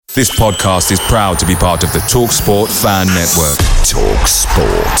This podcast is proud to be part of the TalkSport Fan Network.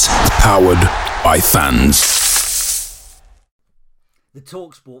 TalkSport. Powered by fans. The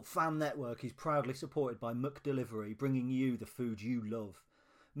TalkSport Fan Network is proudly supported by McDelivery, bringing you the food you love.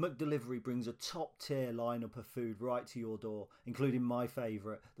 McDelivery brings a top-tier lineup of food right to your door, including my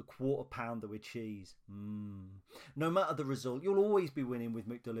favourite, the Quarter Pounder with cheese. No matter the result, you'll always be winning with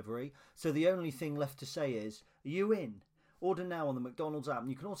McDelivery, so the only thing left to say is, are you in? Order now on the McDonald's app, and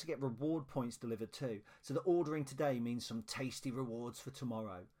you can also get reward points delivered too, so that ordering today means some tasty rewards for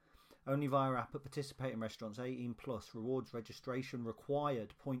tomorrow. Only via app at participating restaurants. 18 plus. Rewards registration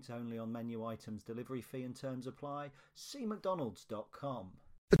required. Points only on menu items. Delivery fee and terms apply. See mcdonalds.com.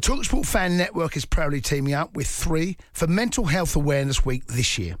 The TalkSport Fan Network is proudly teaming up with 3 for Mental Health Awareness Week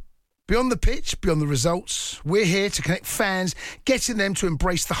this year. Beyond the pitch, beyond the results, we're here to connect fans, getting them to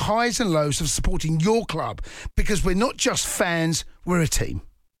embrace the highs and lows of supporting your club, because we're not just fans, we're a team.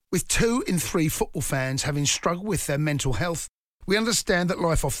 With 2 in 3 football fans having struggled with their mental health, we understand that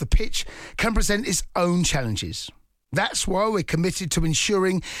life off the pitch can present its own challenges. That's why we're committed to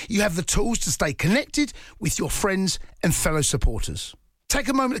ensuring you have the tools to stay connected with your friends and fellow supporters. Take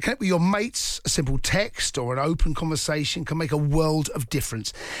a moment to connect with your mates. A simple text or an open conversation can make a world of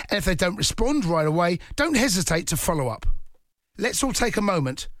difference. And if they don't respond right away, don't hesitate to follow up. Let's all take a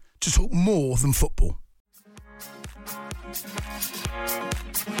moment to talk more than football.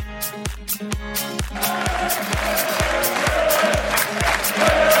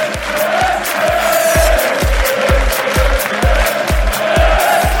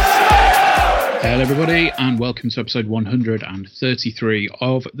 Hello everybody and welcome to episode 133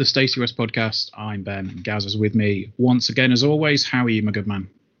 of the Stacey West podcast. I'm Ben and Gaz is with me once again as always. How are you, my good man?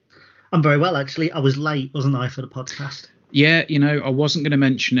 I'm very well actually. I was late, wasn't I, for the podcast? Yeah, I wasn't going to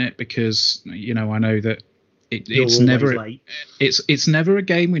mention it because, I know that it's never late. It's never a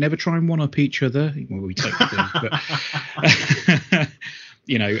game. We never try and one up each other. Well, we technically do, but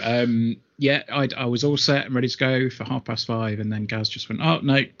I was all set and ready to go for 5:30, and then Gaz just went, "Oh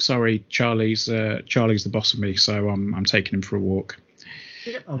no, sorry, Charlie's the boss of me, so I'm taking him for a walk."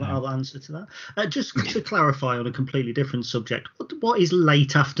 Yeah, I'll answer to that. Just to clarify on a completely different subject, what is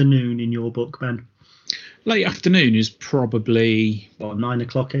late afternoon in your book, Ben? Late afternoon is probably 9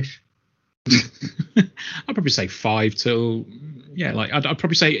 o'clock-ish. I'd probably say 5 till I'd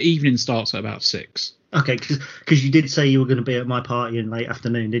probably say evening starts at about 6. Okay, because you did say you were going to be at my party in late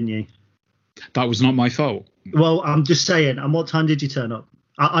afternoon, didn't you? That was not my fault. Well, I'm just saying. And what time did you turn up?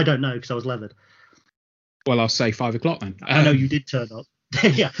 I don't know because I was leathered. Well, I'll say 5 o'clock then. I know you did turn up.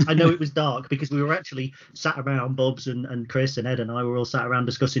 Yeah, I know it was dark because we were actually sat around, Bobs and Chris and Ed and I were all sat around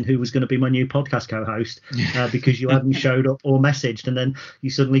discussing who was going to be my new podcast co-host because you hadn't showed up or messaged, and then you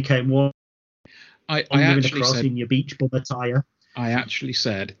suddenly came wandering across in your beach bum attire. I actually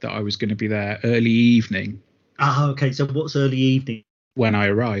said that I was going to be there early evening. Okay. So what's early evening? When I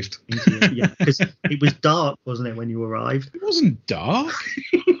arrived. Yeah, because it was dark, wasn't it, when you arrived? It wasn't dark.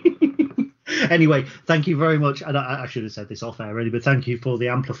 Anyway, thank you very much. And I should have said this off air, really, but thank you for the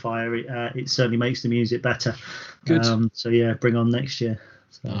amplifier. It certainly makes the music better. Good. So, yeah, bring on next year.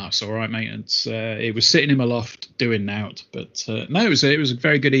 So. It's all right, mate. It was sitting in my loft doing nout. But no, it was a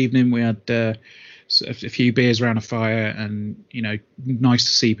very good evening. We had a few beers around a fire and, nice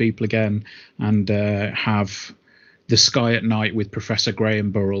to see people again and have The Sky at Night with Professor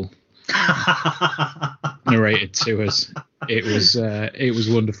Graham Burrell narrated to us. It was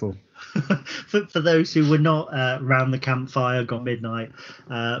wonderful. For those who were not round the campfire, got midnight,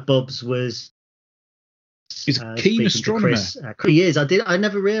 Bob's was. He's a keen astronomer. He is. I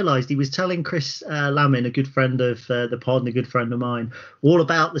never realised he was telling Chris Lamin, a good friend of the pod and a good friend of mine, all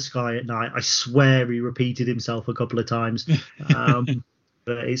about The Sky at Night. I swear he repeated himself a couple of times,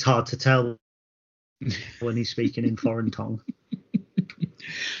 but it's hard to tell when he's speaking in foreign tongue.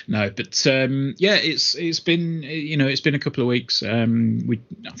 No, but it's been it's been a couple of weeks. I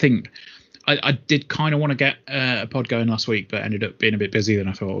think I did kind of want to get a pod going last week, but ended up being a bit busy than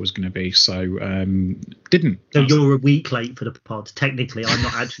I thought it was going to be, so didn't. So you're a week late for the pod. Technically, I'm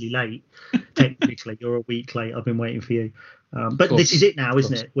not actually late. Technically, you're a week late. I've been waiting for you. But this is it now,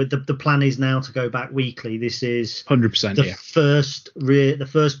 isn't it? With the plan is now to go back weekly. This is 100%. The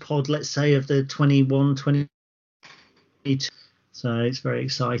first pod, let's say, of the 21-22. So it's very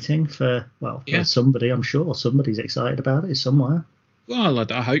exciting for somebody. I'm sure somebody's excited about it somewhere. Well,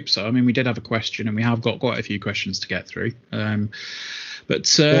 I hope so. I mean, we did have a question, and we have got quite a few questions to get through. But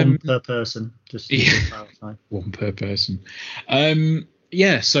one per person, just to clarify. One per person.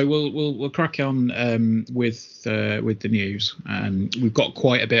 So we'll crack on with the news. We've got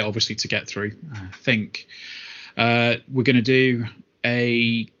quite a bit, obviously, to get through. I think we're going to do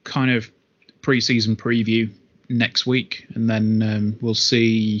a kind of pre-season preview next week, and then we'll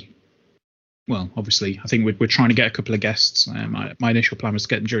see. Well, obviously, I think we're trying to get a couple of guests. My initial plan was to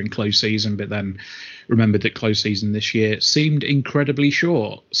get them during close season, but then remembered that close season this year seemed incredibly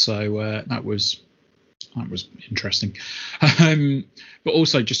short. So that was interesting. But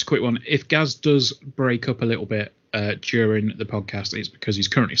also, just a quick one: if Gaz does break up a little bit during the podcast, it's because he's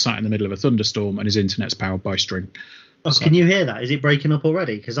currently sat in the middle of a thunderstorm and his internet's powered by string. Oh, so, can you hear that? Is it breaking up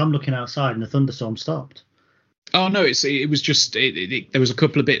already? Because I'm looking outside and the thunderstorm stopped. Oh no, it was just there was a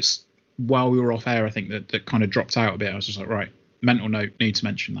couple of bits while we were off air, I think, that kind of dropped out a bit. I was just like, right, mental note, need to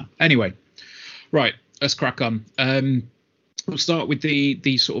mention that. Anyway, right, let's crack on. We'll start with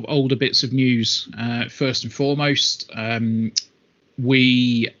the sort of older bits of news. First and foremost,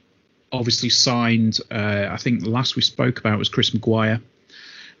 we obviously signed, I think the last we spoke about was Chris Maguire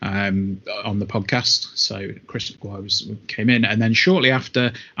on the podcast. So Chris Maguire came in, and then shortly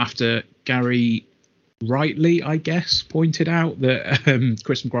after Gary rightly, I guess, pointed out that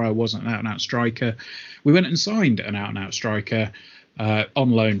Chris Maguire wasn't an out-and-out striker, we went and signed an out-and-out striker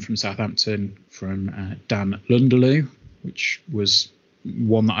on loan from Southampton from Dan Lunderloo, which was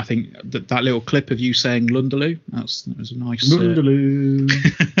one that I think that little clip of you saying Lunderloo, that was a nice Lunderloo.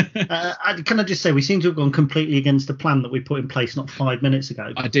 Can I just say, we seem to have gone completely against the plan that we put in place not 5 minutes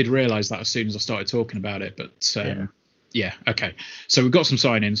ago. I did realise that as soon as I started talking about it, but yeah, okay. So we've got some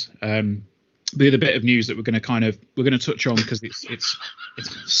signings. The other bit of news that we're going to touch on, because it's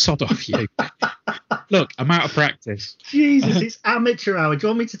sod off you. Look, I'm out of practice. Jesus, it's amateur hour. Do you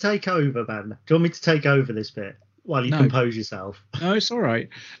want me to take over, Ben? Do you want me to take over this bit while you compose yourself? No, it's all right.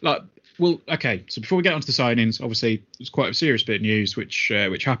 Okay. So before we get onto the signings, obviously it's quite a serious bit of news which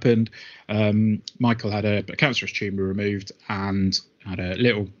happened. Michael had a cancerous tumour removed and had a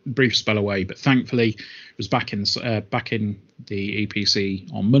little brief spell away, but thankfully was back in the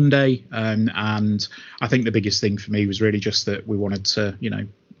EPC on Monday. And I think the biggest thing for me was really just that we wanted to,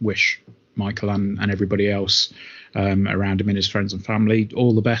 wish Michael and everybody else around him and his friends and family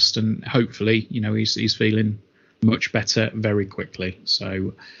all the best, and hopefully, he's feeling much better very quickly.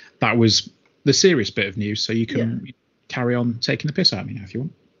 So that was the serious bit of news. So you can carry on taking the piss out of me now if you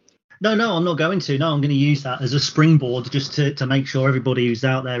want. No, I'm not going to. No, I'm going to use that as a springboard just to make sure everybody who's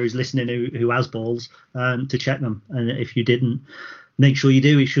out there who's listening who has balls to check them. And if you didn't, make sure you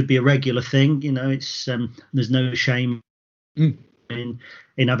do. It should be a regular thing. It's there's no shame in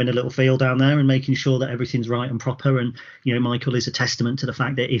having a little feel down there and making sure that everything's right and proper. And Michael is a testament to the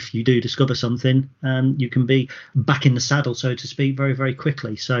fact that if you do discover something, you can be back in the saddle, so to speak, very, very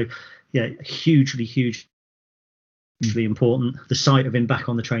quickly. So yeah, hugely important. The sight of him back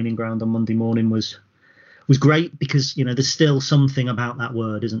on the training ground on Monday morning was great, because there's still something about that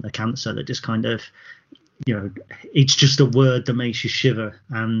word, isn't there, cancer, that just kind of it's just a word that makes you shiver.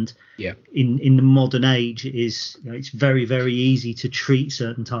 And in the modern age, it is it's very, very easy to treat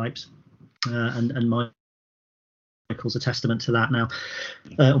certain types, and Michael's a testament to that. Now,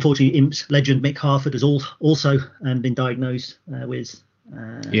 unfortunately, Imps legend Mick Harford has also been diagnosed with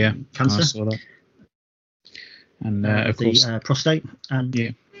cancer. I saw that. And of course, prostate. And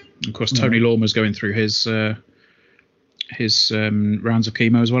of course, Tony Lawmer's going through his rounds of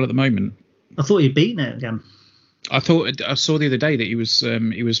chemo as well at the moment. I thought he'd beaten it again. I saw the other day that he was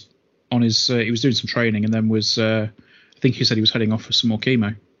on his he was doing some training, and then was I think he said he was heading off for some more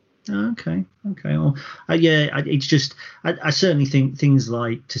chemo. Okay. Well, it's just I certainly think things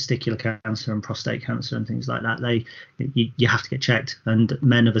like testicular cancer and prostate cancer and things like that, you have to get checked. And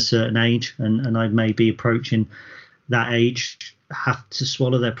men of a certain age, and I may be approaching that age, have to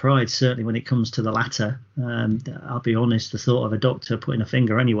swallow their pride, certainly when it comes to the latter. I'll be honest, the thought of a doctor putting a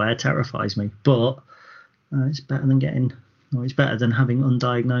finger anywhere terrifies me, but it's better than having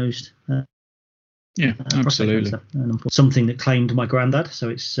undiagnosed absolutely. And something that claimed my granddad, so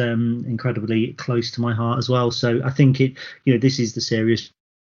it's incredibly close to my heart as well. So I think this is the serious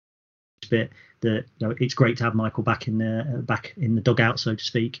bit, that it's great to have Michael back in the dugout, so to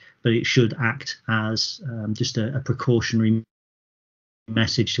speak, but it should act as just a precautionary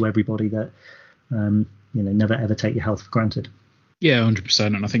message to everybody that never ever take your health for granted. 100%.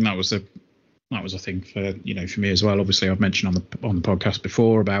 And I think that was a thing for me as well. Obviously, I've mentioned on the podcast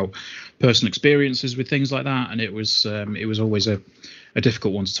before about personal experiences with things like that, and it was always a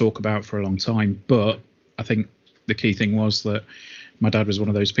difficult one to talk about for a long time. But I think the key thing was that my dad was one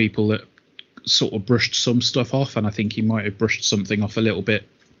of those people that sort of brushed some stuff off, and I think he might have brushed something off a little bit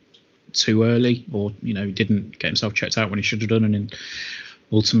too early, or didn't get himself checked out when he should have done, and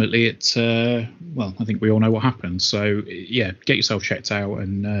ultimately I think we all know what happened. So get yourself checked out,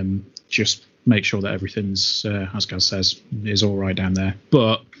 and just make sure that everything's, as Gaz says, is all right down there.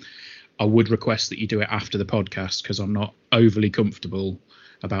 But I would request that you do it after the podcast, because I'm not overly comfortable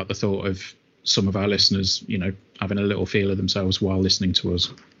about the thought of some of our listeners, having a little feel of themselves while listening to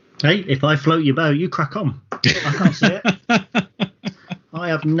us. Hey, if I float your boat, you crack on. I can't see it.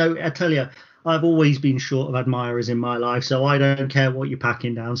 I tell you, I've always been short of admirers in my life, so I don't care what you're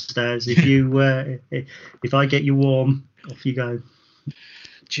packing downstairs. If you, if I get you warm, off you go.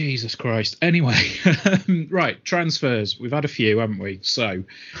 Jesus Christ. Anyway, right, transfers. We've had a few, haven't we? So,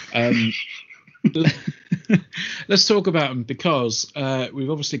 let's talk about them, because we've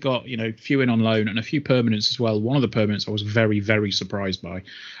obviously got a few in on loan and a few permanents as well. One of the permanents I was very, very surprised by.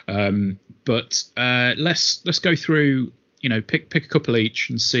 But let's go through. Pick a couple each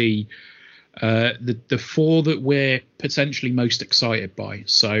and see the four that we're potentially most excited by.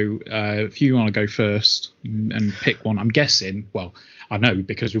 So if you want to go first and pick one, I'm guessing. Well, I know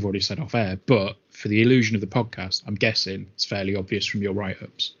because we've already said off air, but for the illusion of the podcast, I'm guessing it's fairly obvious from your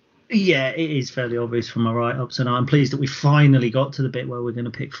write-ups. Yeah, it is fairly obvious from my write-ups, and I'm pleased that we finally got to the bit where we're going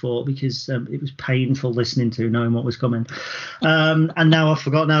to pick four, because it was painful listening to knowing what was coming. And now I've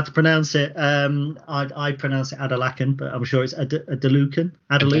forgotten how to pronounce it. I pronounce it Adelakan, but I'm sure it's Adelukan.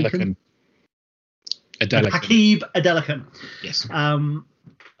 Adelakan. Hakeeb Adelakan. Yes.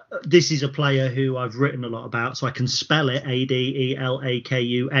 This is a player who I've written a lot about, so I can spell it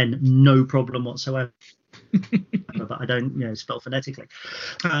Adelakun, no problem whatsoever. But I don't, spell phonetically.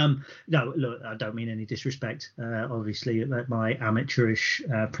 No, look, I don't mean any disrespect. Obviously, my amateurish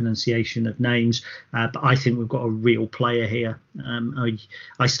pronunciation of names, but I think we've got a real player here.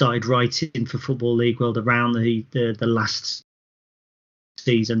 I started writing for Football League World around the last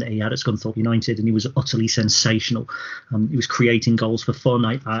season that he had at Scunthorpe United, and he was utterly sensational. He was creating goals for fun.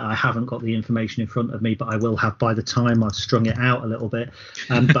 I haven't got the information in front of me, but I will have by the time I've strung it out a little bit.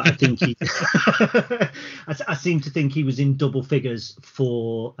 But I think I seem to think he was in double figures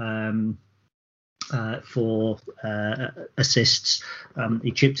for assists.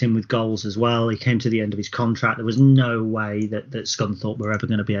 He chipped in with goals as well. He came to the end of his contract. There was no way that Scunthorpe were ever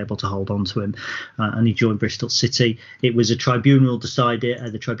going to be able to hold on to him, and he joined Bristol City. It was a tribunal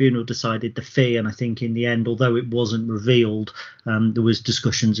decided. The tribunal decided the fee, and I think in the end, although it wasn't revealed, there was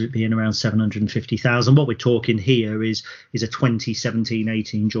discussions of it being around 750,000. What we're talking here is a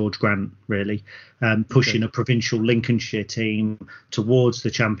 2017-18 George Grant, really, pushing a provincial Lincolnshire team towards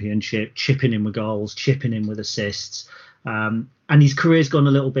the championship, chipping in with goals, chipping in with assists, and his career's gone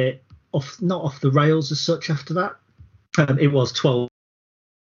a little bit not off the rails as such after that. It was 12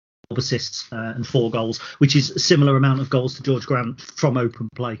 assists and 4 goals, which is a similar amount of goals to George Grant from open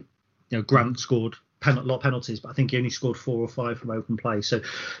play. Grant scored a lot of penalties, but I think he only scored 4 or 5 from open play. So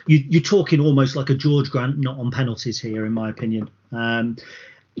you're talking almost like a George Grant not on penalties here, in my opinion.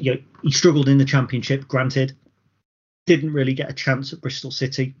 He struggled in the championship, granted. Didn't really get a chance at Bristol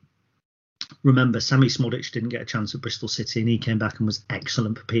City. Remember, Sammy Smodic didn't get a chance at Bristol City, and he came back and was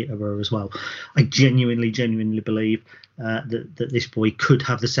excellent for Peterborough as well. I genuinely believe that this boy could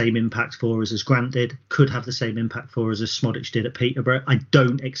have the same impact for us as Grant did, could have the same impact for us as Smodic did at Peterborough. I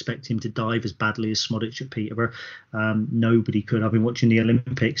don't expect him to dive as badly as Smodic at Peterborough. Nobody could. I've been watching the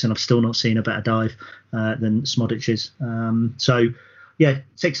Olympics, and I've still not seen a better dive than Smodic's. So, yeah,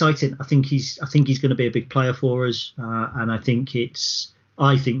 it's exciting. I think he's going to be a big player for us, and I think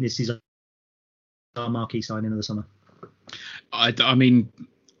this is our marquee signing of the summer. I mean,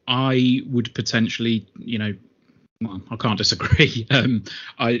 I would potentially, well, I can't disagree.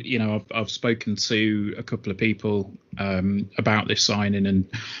 I've spoken to a couple of people about this signing, and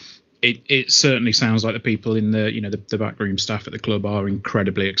it certainly sounds like the people in the backroom staff at the club are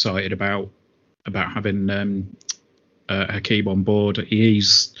incredibly excited about having Hakeeb on board.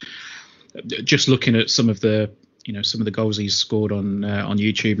 He's just looking at some of the goals he's scored on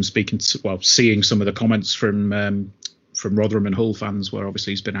YouTube, and seeing some of the comments from Rotherham and Hull fans, where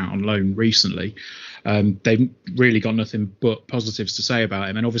obviously he's been out on loan recently. They've really got nothing but positives to say about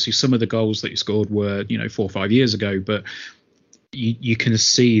him. And obviously some of the goals that he scored were 4 or 5 years ago, but you can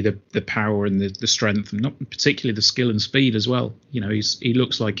see the power and the strength, and not particularly the skill and speed as well. He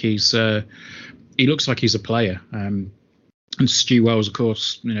looks like he's a player. And Stu Wells, of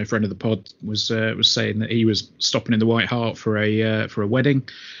course, friend of the pod, was saying that he was stopping in the White Hart for a wedding,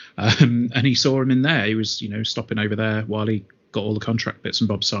 and he saw him in there. He was stopping over there while he got all the contract bits and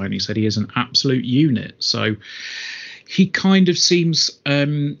bobs signed. He said he is an absolute unit. So he kind of seems,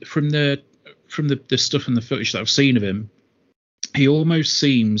 from the stuff and the footage that I've seen of him, he almost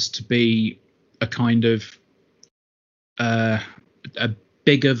seems to be a kind of a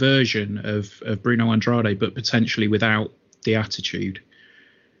bigger version of Bruno Andrade, but potentially without the attitude.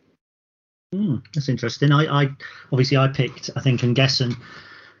 That's interesting. I obviously I picked, I think, Nguesson.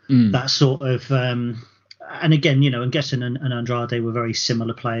 That sort of, and again, Nguesson and Andrade were very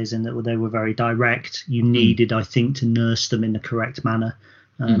similar players in that they were very direct. You needed, I think, to nurse them in the correct manner,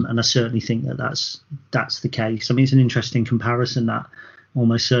 and I certainly think that's the case. I mean, it's an interesting comparison that.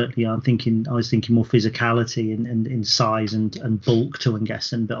 Almost certainly, I was thinking more physicality and in size and bulk to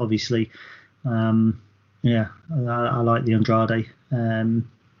Nguesson, but obviously, I like the Andrade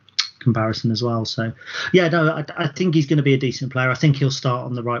comparison as well. So, I think he's going to be a decent player. I think he'll start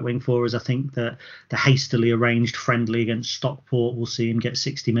on the right wing for us. I think that the hastily arranged friendly against Stockport will see him get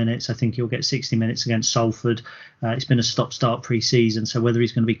 60 minutes. I think he'll get 60 minutes against Salford. It's been a stop-start pre-season, so whether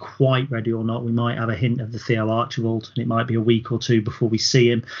he's going to be quite ready or not, we might have a hint of the Theo Archibald, and it might be a week or two before we see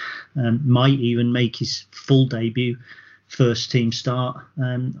him. Might even make his full debut. First team start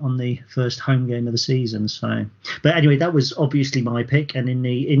on the first home game of the season. So, but anyway, that was obviously my pick, and in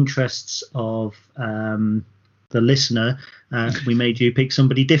the interests of the listener, we made you pick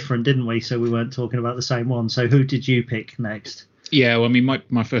somebody different, didn't we? So we weren't talking about the same one. So who did you pick next? Yeah, well, I mean,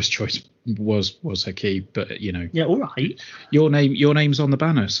 my first choice was Hakeeb, but yeah, all right. Your name's on the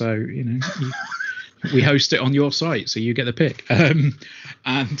banner, so we host it on your site, so you get the pick.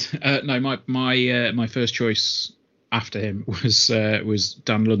 No, my first choice after him was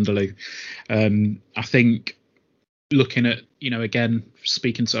Dan Lunderloo. I think looking at, again,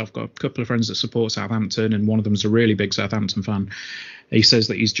 speaking to, I've got a couple of friends that support Southampton, and one of them's a really big Southampton fan. He says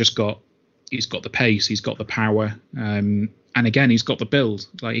that he's got the pace, he's got the power, and again, he's got the build.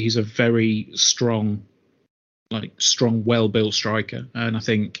 Like, he's a very strong, well-built striker, and I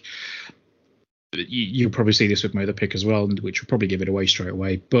think you'll probably see this with my other pick as well, which will probably give it away straight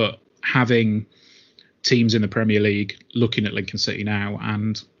away. But having teams in the Premier League looking at Lincoln City now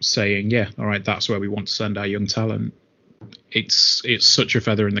and saying, yeah, all right, that's where we want to send our young talent. It's such a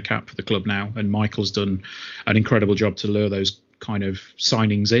feather in the cap for the club now, and Michael's done an incredible job to lure those kind of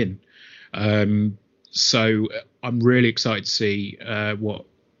signings in. So I'm really excited to see what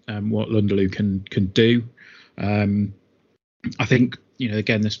Lunderloo can do. I think,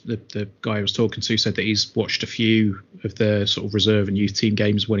 again, the guy I was talking to said that he's watched a few of the sort of reserve and youth team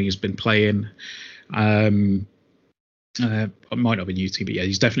games when he's been playing. It might not be youth team, but yeah,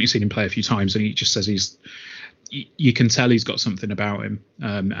 he's definitely seen him play a few times, and he just says you can tell he's got something about him,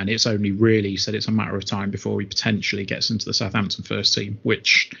 and it's only really, he said it's a matter of time before he potentially gets into the Southampton first team,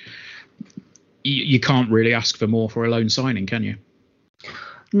 which you can't really ask for more for a loan signing, can you?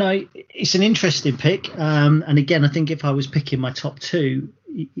 No, it's an interesting pick, and again, I think if I was picking my top two,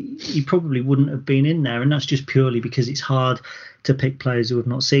 he probably wouldn't have been in there, and that's just purely because it's hard to pick players who have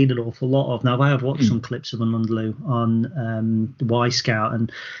not seen an awful lot of. Now, I have watched some clips of Lunderloo on the Y Scout,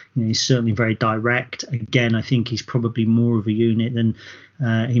 and he's certainly very direct. Again, I think he's probably more of a unit than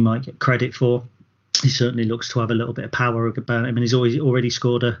he might get credit for. He certainly looks to have a little bit of power about him, and he's already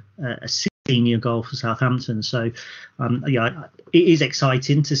scored a senior goal for Southampton. So, it is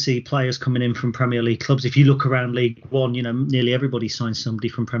exciting to see players coming in from Premier League clubs. If you look around League One, nearly everybody signs somebody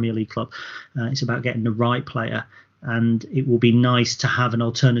from Premier League club. It's about getting the right player, and it will be nice to have an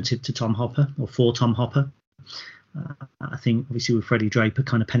alternative to Tom Hopper, or for Tom Hopper. I think obviously with Freddie Draper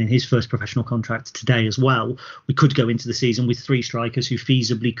kind of penning his first professional contract today as well, we could go into the season with three strikers who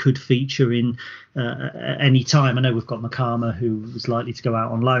feasibly could feature in any time. I know we've got Makama, who is likely to go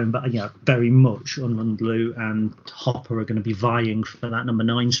out on loan, but very much Lunderloo and Hopper are going to be vying for that number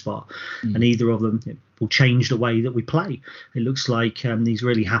 9 spot, and either of them will change the way that we play. It looks like he's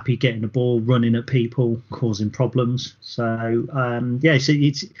really happy getting the ball, running at people, causing problems. So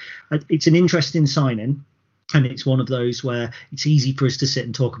it's an interesting signing. And it's one of those where it's easy for us to sit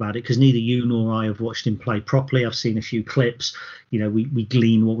and talk about it because neither you nor I have watched him play properly. I've seen a few clips. We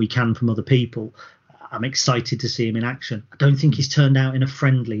glean what we can from other people. I'm excited to see him in action. I don't think he's turned out in a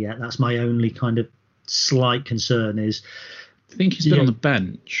friendly yet. That's my only kind of slight concern is... I think he's been on the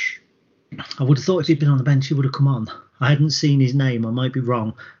bench. I would have thought if he'd been on the bench, he would have come on. I hadn't seen his name. I might be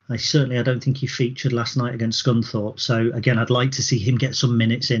wrong. I don't think he featured last night against Scunthorpe. So, again, I'd like to see him get some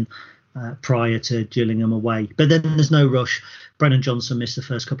minutes in prior to Gillingham away. But then there's no rush. Brennan Johnson missed the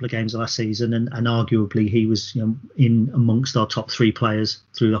first couple of games of last season, and arguably he was in amongst our top 3 players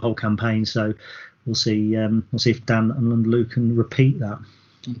through the whole campaign. So we'll see if Dan and Lunderloo can repeat that.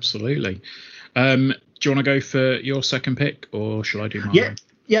 Absolutely. Do you want to go for your second pick, or shall I do mine?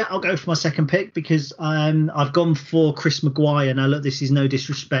 Yeah, I'll go for my second pick because I've gone for Chris Maguire. Now, look, this is no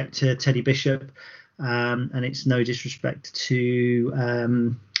disrespect to Teddy Bishop, and it's no disrespect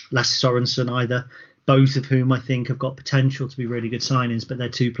to Lasse Sorensen either. both of whom I think have got potential to be really good signings, but they're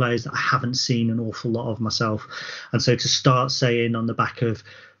two players that I haven't seen an awful lot of myself. And so to start saying on the back of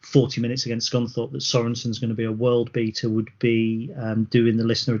 40 minutes against Scunthorpe that Sorensen's going to be a world beater would be doing the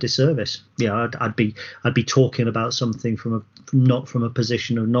listener a disservice. Yeah, I'd be talking about something not from a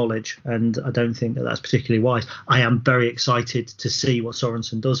position of knowledge, and I don't think that that's particularly wise. I am very excited to see what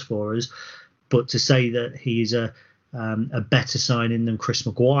Sorensen does for us, but to say that he's a better signing than Chris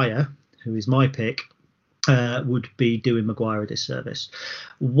Maguire, who is my pick, would be doing Maguire a disservice.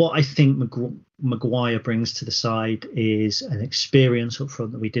 What I think Maguire brings to the side is an experience up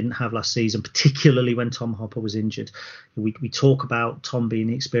front that we didn't have last season, particularly when Tom Hopper was injured. We talk about Tom being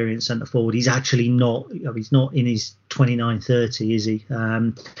the experienced centre forward. He's actually not. He's not in his 29-30, is he?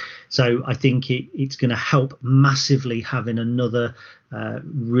 So I think it's going to help massively having another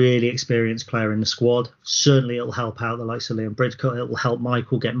really experienced player in the squad. Certainly it'll help out the likes of Liam Bridcut. It'll help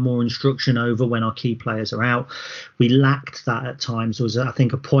Michael get more instruction over when our key players are out. We lacked that at times. There was, I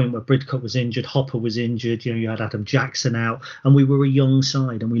think, a point where Bridcut was injured, Hopper was injured, you had Adam Jackson out, and we were a young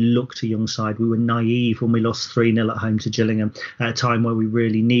side, and we looked a young side. We were naive when we lost 3-0 at home to Gillingham at a time where we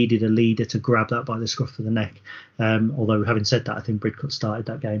really needed a leader to grab that by the scruff of the neck. Although having said that, I think Bridcut started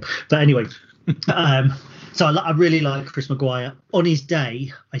that game. But anyway, so I really like Chris Maguire. On his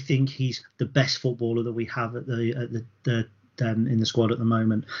day, I think he's the best footballer that we have at the in the squad at the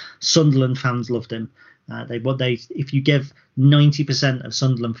moment. Sunderland fans loved him. If you give 90% of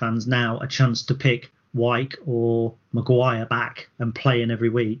Sunderland fans now a chance to pick Wyke or Maguire back and play in every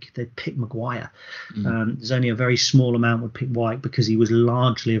week, they'd pick Maguire. There's only a very small amount would pick Wyke because he was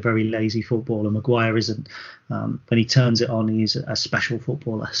largely a very lazy footballer. Maguire isn't. When he turns it on, he's a special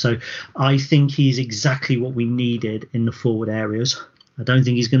footballer. So I think he's exactly what we needed in the forward areas. I don't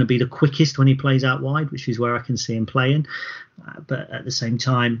think he's going to be the quickest when he plays out wide, which is where I can see him playing. But at the same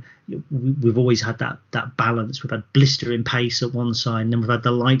time, we've always had that balance. We've had blistering pace at one side, and then we've had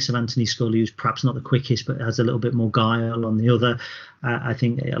the likes of Anthony Scully, who's perhaps not the quickest, but has a little bit more guile on the other. I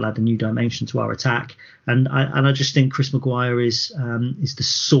think it'll add a new dimension to our attack. And I just think Chris Maguire is the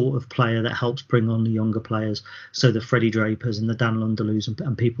sort of player that helps bring on the younger players. So the Freddie Drapers and the Dan Lunderloos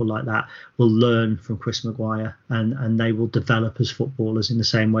and people like that will learn from Chris Maguire, and they will develop as footballers in the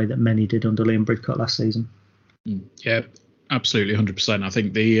same way that many did under Liam Bridcut last season. Yeah, absolutely, 100%. I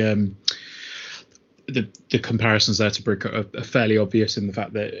think the comparisons there to Bridcut are fairly obvious in the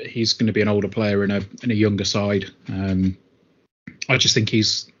fact that he's going to be an older player in a younger side. I just think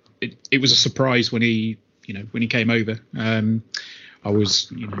it was a surprise when he came over. I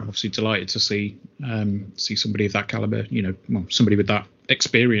was obviously delighted to see somebody of that caliber, somebody with that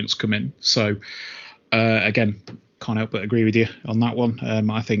experience come in. So again, can't help but agree with you on that one.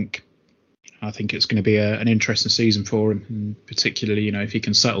 I think it's going to be an interesting season for him, and particularly if he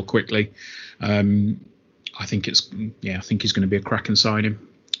can settle quickly. I think he's going to be a cracking signing.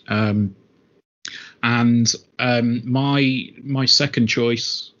 And my second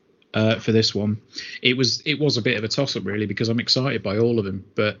choice for this one, it was a bit of a toss up really, because I'm excited by all of them,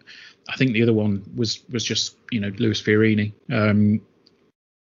 but I think the other one was just Lewis Fiorini.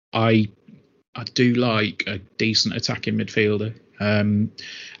 I do like a decent attacking midfielder,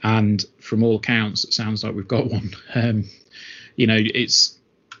 and from all accounts it sounds like we've got one. It's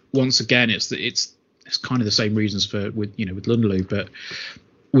once again it's kind of the same reasons with Lunderloo, but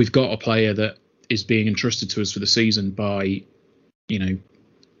we've got a player that is being entrusted to us for the season by the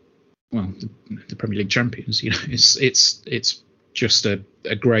Premier League champions. It's just a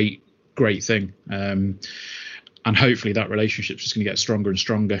great thing, and hopefully that relationship's just going to get stronger and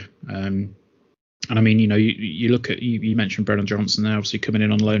stronger. And I mean, you look at, you mentioned Brennan Johnson there, obviously coming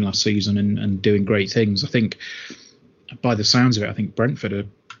in on loan last season and doing great things. I think by the sounds of it, I think Brentford are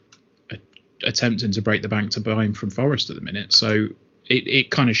attempting to break the bank to buy him from Forest at the minute. So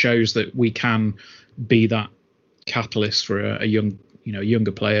it kind of shows that we can be that catalyst for a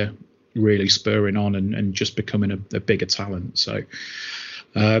younger player really spurring on and just becoming a bigger talent. So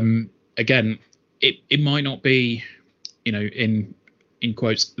again, it might not be, in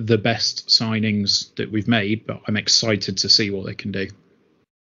quotes, the best signings that we've made, but I'm excited to see what they can do.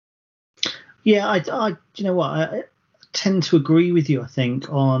 Yeah, I you know what, I tend to agree with you, I think,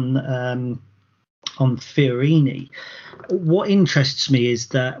 on Fiorini. What interests me is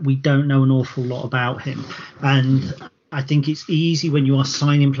that we don't know an awful lot about him, and I think it's easy when you are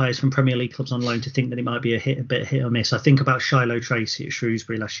signing players from Premier League clubs on loan to think that it might be a bit hit or miss. I think about Shiloh Tracy at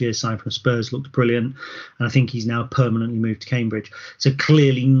Shrewsbury last year, signed from Spurs, looked brilliant, and I think he's now permanently moved to Cambridge. So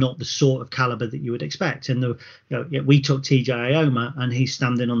clearly not the sort of calibre that you would expect. And we took TJ Ioma, and he's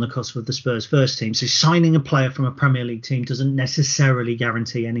standing on the cusp of the Spurs first team. So signing a player from a Premier League team doesn't necessarily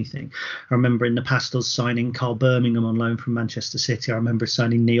guarantee anything. I remember in the past us signing Carl Birmingham on loan from Manchester City. I remember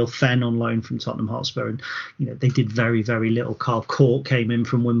signing Neil Fenn on loan from Tottenham Hotspur, and they did very, very little. Carl Cork came in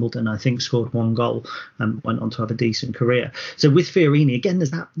from Wimbledon, I think, scored 1 goal and went on to have a decent career. So with Fiorini, again,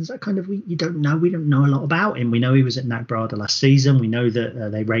 there's that kind of, we don't know a lot about him. We know he was at Nagbrada last season. We know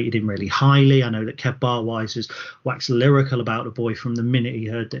that they rated him really highly. I know that Kev Barwise has waxed lyrical about the boy from the minute he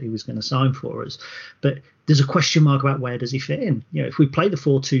heard that he was going to sign for us. But there's a question mark about where does he fit in. If we play the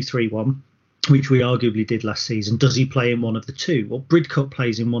 4-2-3-1, which we arguably did last season, does he play in one of the two? Well, Bridcut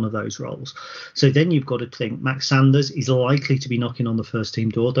plays in one of those roles. So then you've got to think Max Sanders is likely to be knocking on the first team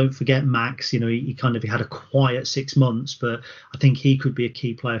door. Don't forget Max, he had a quiet 6 months, but I think he could be a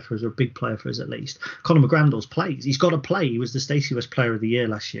key player for us, or a big player for us at least. Conor McGrandles plays. He's got to play. He was the Stacey West Player of the Year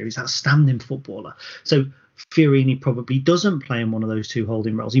last year. He's an outstanding footballer. So Fiorini probably doesn't play in one of those two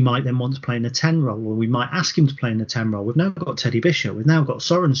holding roles. He might then want to play in a 10 role, or we might ask him to play in a 10 role. We've now got Teddy Bishop. We've now got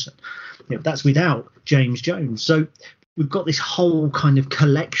Sorensen. That's without James Jones. So we've got this whole kind of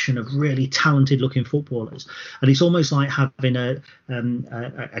collection of really talented looking footballers, and it's almost like having a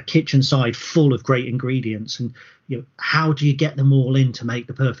kitchen side full of great ingredients. And how do you get them all in to make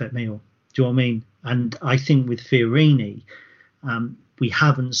the perfect meal? Do you know what I mean? And I think with Fiorini, we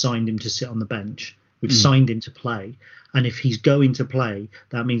haven't signed him to sit on the bench. We've signed him to play. And if he's going to play,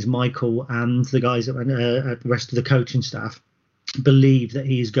 that means Michael and the guys at the rest of the coaching staff believe that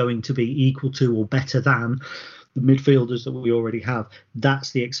he is going to be equal to or better than the midfielders that we already have.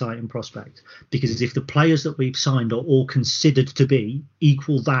 That's the exciting prospect. Because if the players that we've signed are all considered to be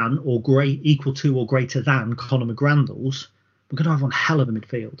equal to or greater than Conor McGrandles, we're going to have one hell of a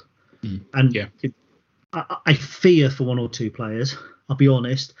midfield. And I fear for one or two players. I'll be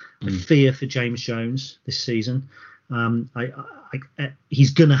honest. I fear for James Jones this season.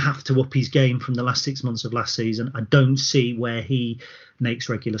 He's going to have to up his game from the last 6 months of last season. I don't see where he makes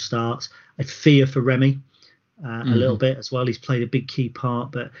regular starts. I fear for Remy a little bit as well. He's played a big key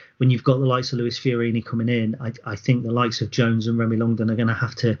part, but when you've got the likes of Luis Fiorini coming in, I think the likes of Jones and Remy Longdon are going to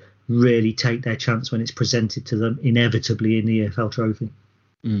have to really take their chance when it's presented to them, inevitably in the EFL Trophy.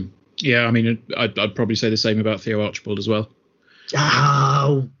 Yeah, I mean, I'd probably say the same about Theo Archibald as well.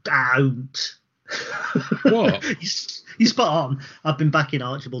 Oh, don't. What? You're spot on. I've been backing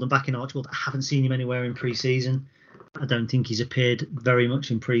Archibald. I haven't seen him anywhere in pre-season. I don't think he's appeared very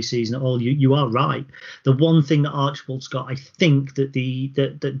much in pre-season at all. You are right. The one thing that Archibald's got, I think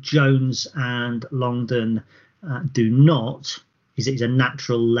that Jones and Longdon do not, is that he's a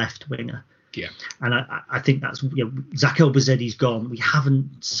natural left winger. Yeah, and I think that's Zach Elbouzedi's gone. We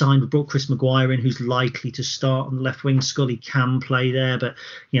haven't signed. We brought Chris Maguire in, who's likely to start on the left wing. Scully can play there, but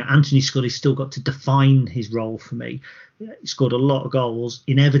Anthony Scully's still got to define his role for me. He scored a lot of goals,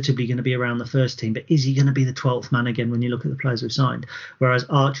 inevitably going to be around the first team, but is he going to be the 12th man again when you look at the players we've signed? Whereas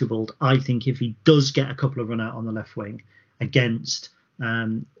Archibald, I think if he does get a couple of run out on the left wing against,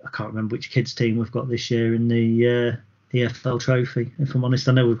 I can't remember which kids team we've got this year in the EFL Trophy, if I'm honest.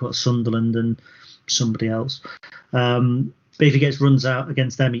 I know we've got Sunderland and somebody else. But if he gets runs out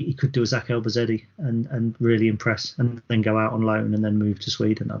against them, he could do a Zach Elbouzedi and really impress, and then go out on loan and then move to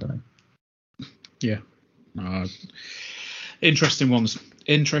Sweden. I don't know. Yeah. Interesting ones.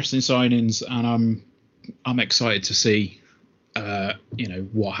 Interesting signings, and I'm excited to see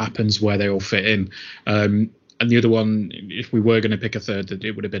what happens, where they all fit in. And the other one, if we were going to pick a third,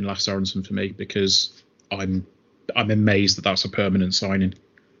 it would have been Lars Sorensen for me, because I'm amazed that that's a permanent signing.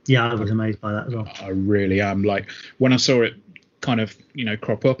 Yeah, I was amazed by that as well. I really am. Like, when I saw it kind of,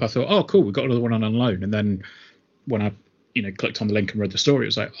 crop up, I thought, oh, cool, we've got another one on loan. And then when I, clicked on the link and read the story, it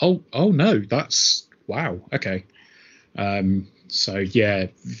was like, oh no, that's, wow, okay. So, yeah,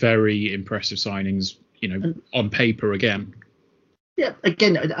 very impressive signings, on paper again. Yeah,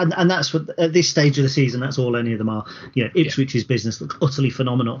 again, and that's what, at this stage of the season, that's all any of them are. Ipswich's business looks utterly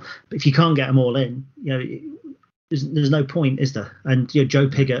phenomenal. But if you can't get them all in, there's no point, is there? And Joe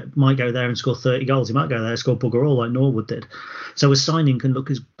Pigott might go there and score 30 goals. He might go there and score bugger all like Norwood did. So a signing can look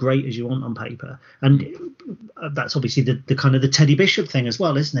as great as you want on paper. And that's obviously the kind of the Teddy Bishop thing as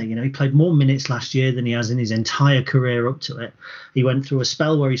well, isn't it? He played more minutes last year than he has in his entire career up to it. He went through a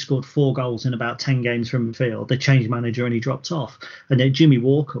spell where he scored 4 goals in about 10 games from midfield. They changed manager and he dropped off. And then Jimmy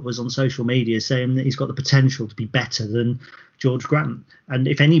Walker was on social media saying that he's got the potential to be better than George Grant. And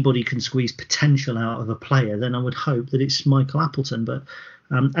if anybody can squeeze potential out of a player, then I would hope that it's Michael Appleton. But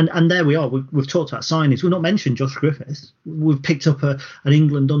and there we are. We've talked about signings. We've not mentioned Josh Griffiths. We've picked up an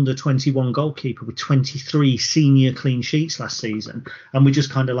England under-21 goalkeeper with 23 senior clean sheets last season, and we just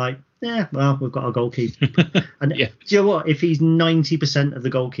kind of like, yeah, well, we've got our goalkeeper. And yeah. Do you know what? If he's 90% of the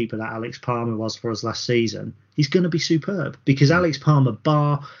goalkeeper that Alex Palmer was for us last season, he's going to be superb, because Alex Palmer,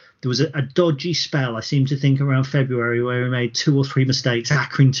 there was a dodgy spell, I seem to think, around February where he made 2 or 3 mistakes.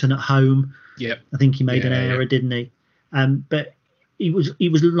 Accrington at home. Yep. I think he made an error, didn't he? But he was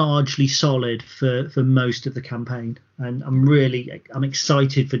largely solid for most of the campaign, and I'm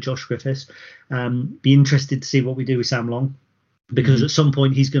excited for Josh Griffiths. Be interested to see what we do with Sam Long, because at some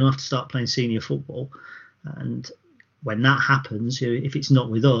point he's going to have to start playing senior football, and when that happens, if it's not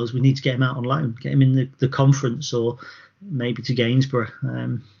with us, we need to get him out on loan, get him in the conference, or maybe to Gainsborough,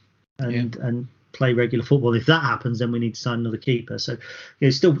 and play regular football. If that happens, then we need to sign another keeper. So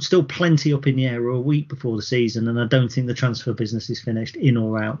still plenty up in the air. We're a week before the season, and I don't think the transfer business is finished, in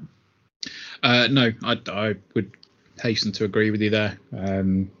or out. No, I would hasten to agree with you there.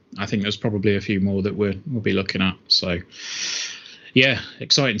 I think there's probably a few more that we'll be looking at. So yeah,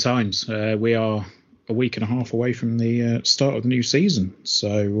 exciting times. We are a week and a half away from the start of the new season.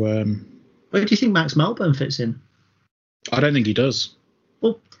 So where do you think Max Melbourne fits in? I don't think he does.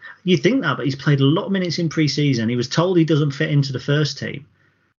 Well, you think that, but he's played a lot of minutes in pre-season. He was told he doesn't fit into the first team.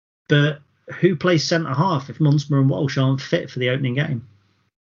 But who plays centre-half if Munster and Walsh aren't fit for the opening game?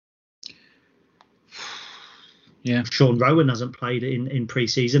 Yeah, Sean Rowan hasn't played in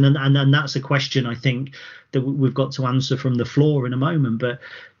pre-season, and that's a question I think that we've got to answer from the floor in a moment. But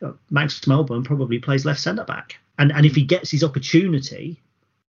Max Melbourne probably plays left centre-back. And if he gets his opportunity,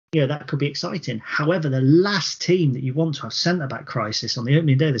 that could be exciting. However, the last team that you want to have centre-back crisis on the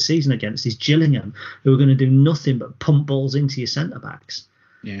opening day of the season against is Gillingham, who are going to do nothing but pump balls into your centre-backs.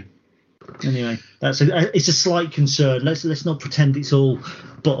 Yeah. Anyway, it's a slight concern. Let's not pretend it's all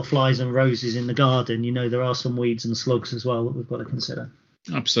butterflies and roses in the garden. There are some weeds and slugs as well that we've got to consider.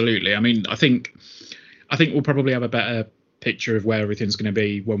 Absolutely. I mean, I think we'll probably have a better picture of where everything's going to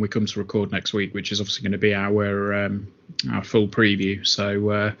be when we come to record next week, which is obviously going to be our full preview.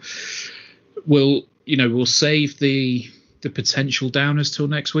 So we'll save the potential downers till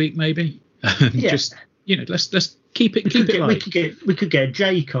next week, maybe. Just let's keep it light. We could get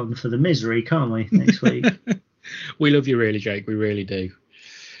Jake on for the misery, can't we, next week? We love you, really, Jake. We really do.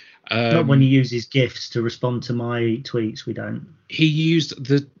 Not when he uses GIFs to respond to my tweets. We don't. He used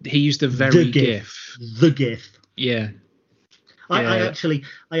the very GIF. The GIF. Yeah. I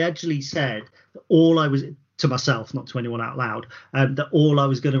actually said that all I was, to myself, not to anyone out loud, that all I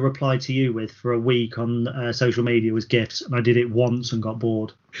was going to reply to you with for a week on social media was GIFs, and I did it once and got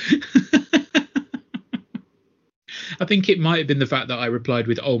bored. I think it might have been the fact that I replied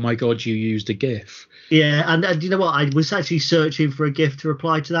with, "Oh my God, you used a GIF." Yeah, and you know what? I was actually searching for a GIF to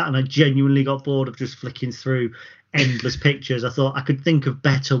reply to that, and I genuinely got bored of just flicking through endless pictures. I thought I could think of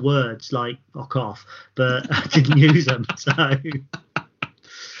better words like "fuck off," but I didn't use them. So.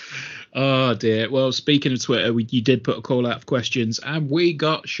 Oh dear. Well, speaking of Twitter, you did put a call out for questions, and we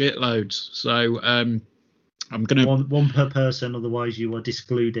got shitloads. So I'm gonna one per person, otherwise you are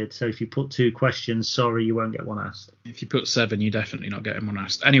discluded. So if you put 2 questions, sorry, you won't get one asked. If you put 7, you're definitely not getting one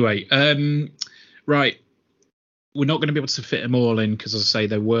asked. Anyway, right, we're not going to be able to fit them all in because, as I say,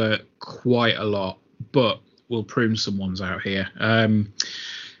 there were quite a lot, but we'll prune some ones out here.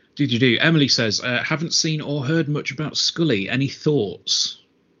 Emily says, haven't seen or heard much about Scully. Any thoughts?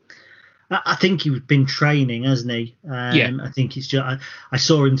 I think he's been training, hasn't he? Yeah. I think it's just. I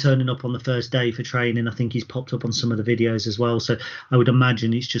saw him turning up on the first day for training. I think he's popped up on some of the videos as well. So I would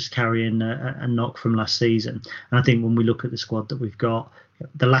imagine he's just carrying a knock from last season. And I think when we look at the squad that we've got,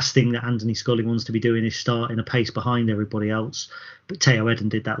 the last thing that Anthony Scully wants to be doing is starting a pace behind everybody else. But Teo Eden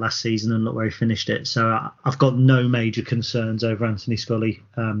did that last season, and look where he finished it. So I've got no major concerns over Anthony Scully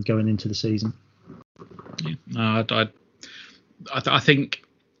going into the season. Yeah, I think.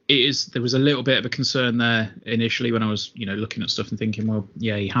 There was a little bit of a concern there initially when I was, looking at stuff and thinking, well,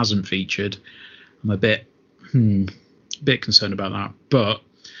 yeah, he hasn't featured. I'm a bit concerned about that. But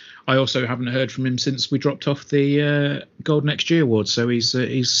I also haven't heard from him since we dropped off the Gold Next Year award. So he's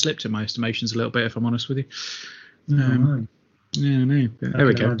slipped in my estimations a little bit, if I'm honest with you. Yeah, no. There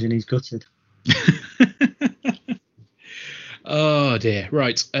we go. I imagine he's gutted. Oh dear.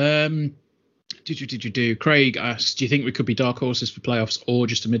 Right. Craig asks, do you think we could be dark horses for playoffs or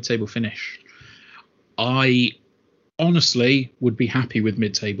just a mid-table finish? I honestly would be happy with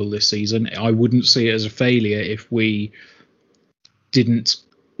mid-table this season. I wouldn't see it as a failure if we didn't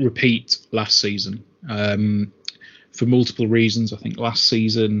repeat last season. for multiple reasons. I think last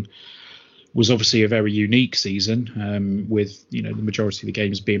season was obviously a very unique season, with the majority of the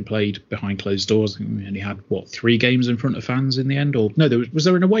games being played behind closed doors. I think we only had 3 games in front of fans in the end, or no? Was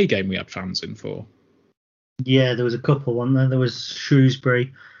there an away game we had fans in for? Yeah, there was a couple. One there was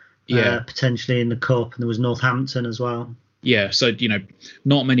Shrewsbury, potentially in the cup, and there was Northampton as well. Yeah, so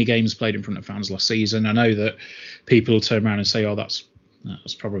not many games played in front of fans last season. I know that people will turn around and say, "Oh, that's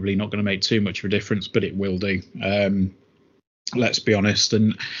probably not going to make too much of a difference," but it will do. Let's be honest.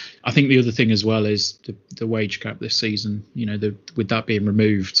 And I think the other thing as well is the wage cap this season. With that being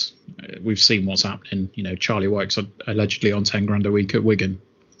removed, we've seen what's happening. Charlie Wyke's allegedly on 10 grand a week at Wigan.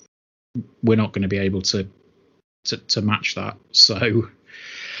 We're not going to be able to match that. So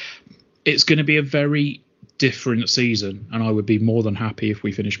it's going to be a very different season, and I would be more than happy if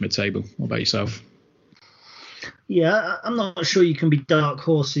we finish mid-table. What about yourself? Yeah, I'm not sure you can be dark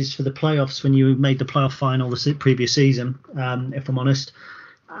horses for the playoffs when you made the playoff final the previous season, if I'm honest.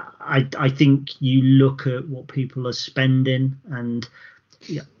 I think you look at what people are spending, and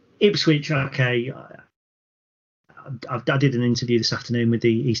Ipswich, okay, I did an interview this afternoon with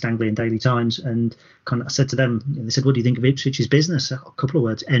the East Anglian Daily Times, and kind of said to them, they said, "What do you think of Ipswich's business?" A couple of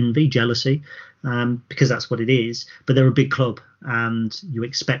words: envy, jealousy, because that's what it is. But they're a big club, and you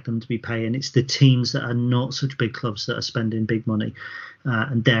expect them to be paying. It's the teams that are not such big clubs that are spending big money,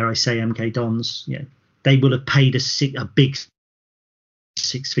 and dare I say, MK Dons, they will have paid a big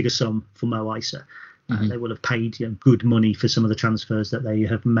 6-figure sum for Mo Isa. They will have paid good money for some of the transfers that they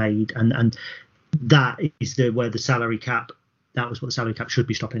have made, and that is where the salary cap. That was what the salary cap should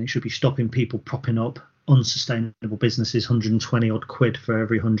be stopping. It should be stopping people propping up unsustainable businesses. 120 odd quid for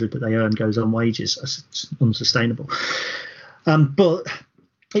every 100 that they earn goes on wages. It's unsustainable. But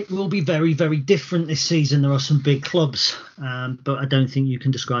it will be very, very different this season. There are some big clubs, but I don't think you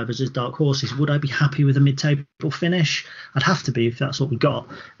can describe us as dark horses. Would I be happy with a mid-table finish? I'd have to be if that's what we got.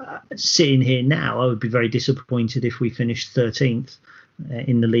 Sitting here now, I would be very disappointed if we finished 13th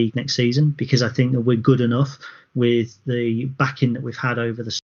in the league next season, because I think that we're good enough with the backing that we've had over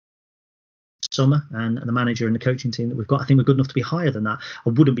the summer and the manager and the coaching team that we've got. I think we're good enough to be higher than that. I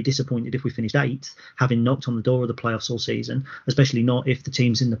wouldn't be disappointed if we finished 8th, having knocked on the door of the playoffs all season, especially not if the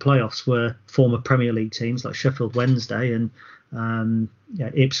teams in the playoffs were former Premier League teams like Sheffield Wednesday and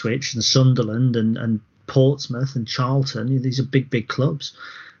Ipswich and Sunderland and Portsmouth and Charlton. These are big clubs.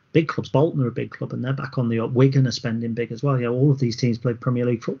 Big clubs. Bolton are a big club, and they're back on the up. Wigan are spending big as well. All of these teams play Premier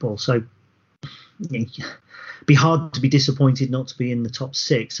League football, so it'd be hard to be disappointed not to be in the top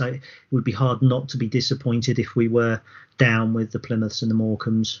 6. It would be hard not to be disappointed if we were down with the Plymouths and the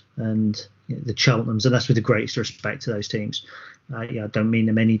Morecambes and the Cheltenhams, and that's with the greatest respect to those teams. I don't mean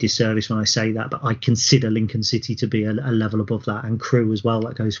them any disservice when I say that, but I consider Lincoln City to be a level above that, and Crewe as well.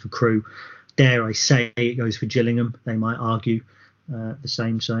 That goes for Crewe. Dare I say it goes for Gillingham. They might argue the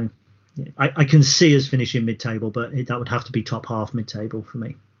same. So I can see us finishing mid-table, but that would have to be top half mid-table for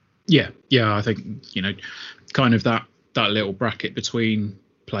me. Yeah, I think kind of that little bracket between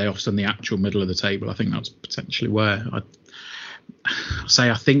playoffs and the actual middle of the table. I think that's potentially where I'd say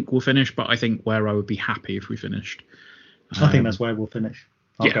I think we'll finish, but I think where I would be happy if we finished. I think that's where we'll finish.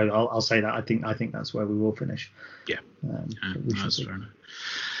 I'll say that. I think that's where we will finish. Yeah, that's fair enough.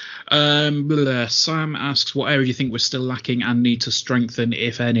 Sam asks, what area do you think we're still lacking and need to strengthen,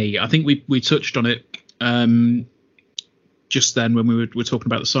 if any? I think we touched on it just then when we were talking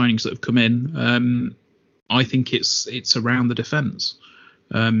about the signings that have come in. I think it's around the defence.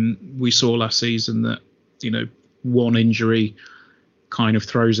 We saw last season that one injury kind of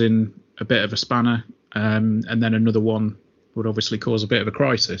throws in a bit of a spanner, and then another one would obviously cause a bit of a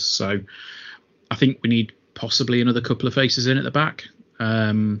crisis. So I think we need possibly another couple of faces in at the back.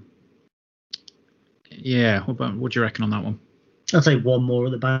 What do you reckon on that one? I'd say one more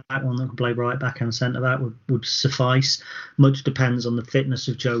at the back, one that can play right back and centre back would suffice. Much depends on the fitness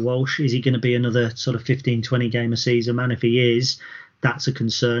of Joe Walsh. Is he going to be another sort of 15-20 game a season man? If he is, that's a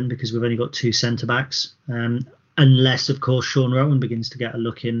concern, because we've only got 2 centre backs. Unless, of course, Sean Rowan begins to get a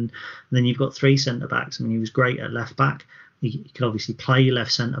look in, and then you've got 3 centre backs. I mean, he was great at left back. He could obviously play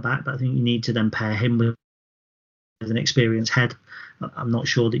left centre back, but I think you need to then pair him with an experienced head. I'm not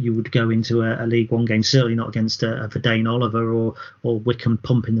sure that you would go into a League One game, certainly not against a Verdane Oliver or Wickham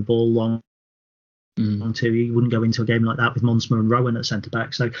pumping the ball long to. You wouldn't go into a game like that with Monsma and Rowan at centre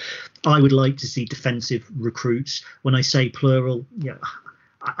back. So I would like to see defensive recruits. When I say plural,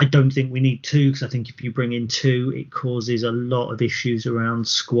 I don't think we need 2, because I think if you bring in 2, it causes a lot of issues around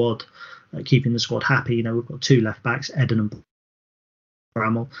squad, keeping the squad happy. We've got 2 left backs, Eden and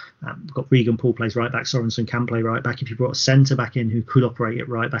Bramall. We've got Regan Poole plays right back. Sorensen can play right back. If you brought a centre back in who could operate at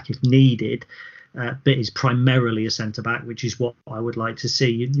right back if needed, but is primarily a centre back, which is what I would like to see.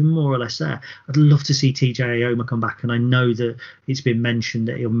 You're more or less there. I'd love to see TJ Aoma come back, and I know that it's been mentioned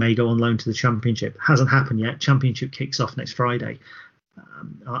that he may go on loan to the Championship. Hasn't happened yet. Championship kicks off next Friday.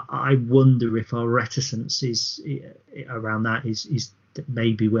 I wonder if our reticence is around that is that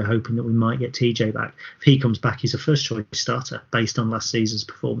maybe we're hoping that we might get TJ back. If he comes back, he's a first choice starter based on last season's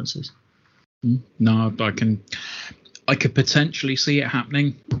performances. No, I could potentially see it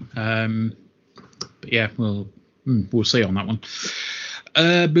happening. But yeah, we'll see on that one.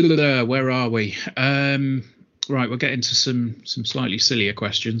 Where are we? Right, we'll get into some slightly sillier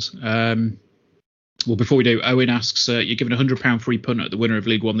questions. Well, before we do, Owen asks, you're given £100 free punt at the winner of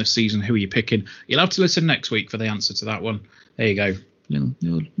League One this season. Who are you picking? You'll have to listen next week for the answer to that one. There you go.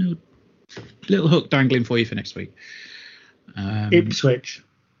 Little hook dangling for you for next week. Ipswich.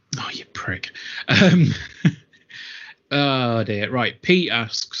 Oh, you prick. Oh, dear. Right. Pete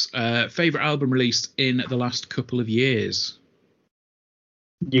asks, favourite album released in the last couple of years?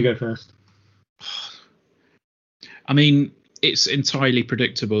 You go first. I mean, it's entirely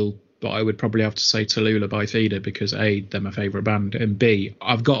predictable, but I would probably have to say Tallulah by Feeder because A, they're my favourite band, and B,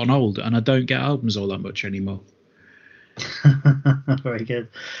 I've gotten old and I don't get albums all that much anymore. Very good.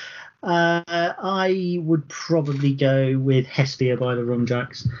 I would probably go with Hestia by the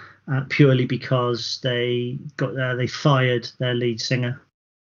Rumjacks, purely because they fired their lead singer,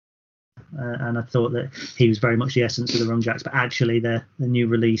 and I thought that he was very much the essence of the Rumjacks. But actually, the new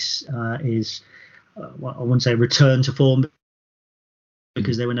release is, I wouldn't say a return to form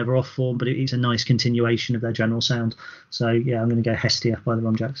because they were never off form, but it's a nice continuation of their general sound. So yeah, I'm going to go Hestia by the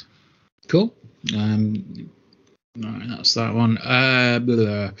Rumjacks. Cool. Right, that's that one.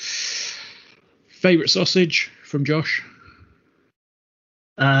 Favourite sausage from Josh?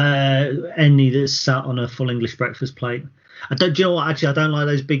 Any that's sat on a full English breakfast plate. Do you know what? Actually, I don't like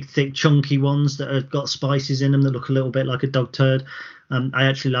those big, thick, chunky ones that have got spices in them that look a little bit like a dog turd. I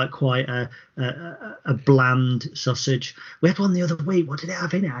actually like quite a bland sausage. We had one the other week. What did it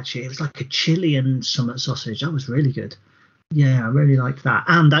have in it, actually? It was like a Chilean summit sausage. That was really good. Yeah, I really liked that.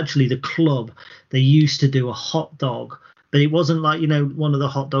 And actually, the club, they used to do a hot dog, but it wasn't like, one of the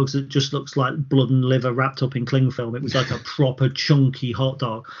hot dogs that just looks like blood and liver wrapped up in cling film. It was like a proper chunky hot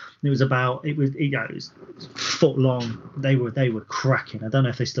dog. It was foot long. They were cracking. I don't know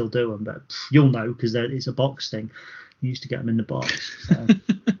if they still do them, but you'll know because it's a box thing. You used to get them in the box. So.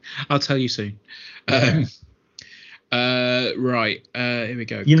 I'll tell you soon. Right, here we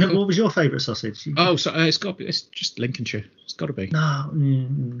go. What was your favourite sausage? Oh, so it's just Lincolnshire. It's got to be. No,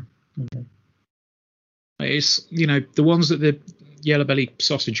 okay. It's the ones that the Yellow Belly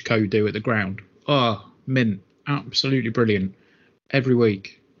Sausage Co do at the ground. Oh, mint, absolutely brilliant. Every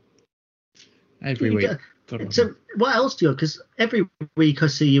week. So what else do you? Because every week I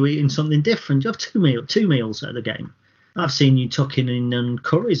see you eating something different. You have two meals at the game. I've seen you tucking in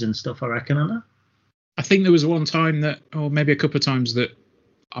curries and stuff. I reckon, Anna. I think there was one time or maybe a couple of times that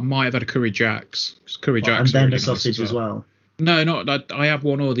I might have had a Curry Jacks. Curry Jacks, and then a sausage as well. No, not. I have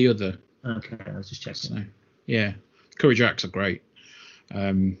one or the other. Okay, I was just checking. So, yeah, Curry Jacks are great.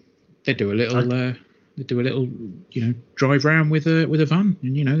 They do a little. Drive round with a van,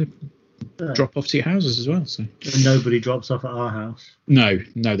 and drop off to your houses as well. So and nobody drops off at our house. No,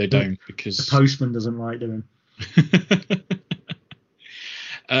 they don't because the postman doesn't like doing.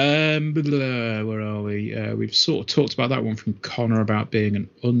 Where are we? We've sort of talked about that one from Connor about being an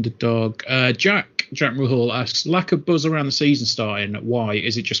underdog. Jack Rahul asks, lack of buzz around the season starting. Why?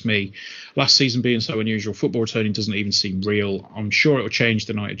 Is it just me? Last season being so unusual, football returning doesn't even seem real. I'm sure it will change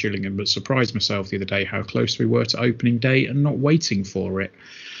the night at Gillingham, but surprised myself the other day how close we were to opening day and not waiting for it.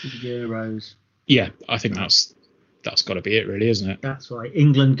 Euros. Yeah, I think that's got to be it, really, isn't it? That's right.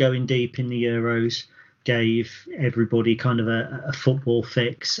 England going deep in the Euros gave everybody kind of a football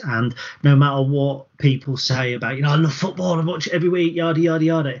fix, and no matter what people say about I love football, I watch it every week, yada yada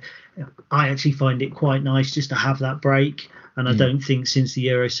yada, I actually find it quite nice just to have that break, and I don't think since the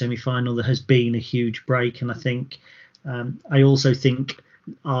Euro semi-final there has been a huge break. And I think I also think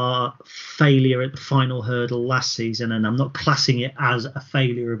our failure at the final hurdle last season, and I'm not classing it as a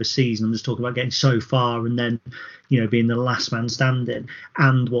failure of a season, I'm just talking about getting so far and then being the last man standing,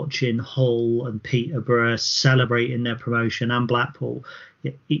 and watching Hull and Peterborough celebrating their promotion and Blackpool,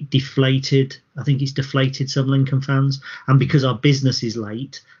 it deflated. I think it's deflated some Lincoln fans, and because our business is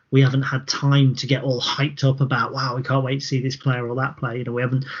late, we haven't had time to get all hyped up about, wow, we can't wait to see this player or that player. We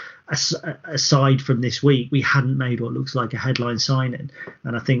haven't, aside from this week, we hadn't made what looks like a headline signing,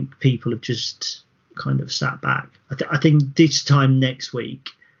 and I think people have just kind of sat back. I think this time next week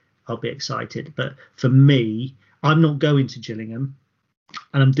I'll be excited. But for me, I'm not going to Gillingham,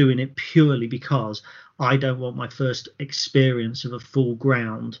 and I'm doing it purely because I don't want my first experience of a full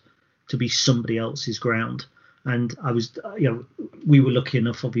ground to be somebody else's ground. And I was, we were lucky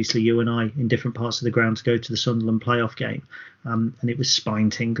enough, obviously, you and I, in different parts of the ground to go to the Sunderland playoff game, and it was spine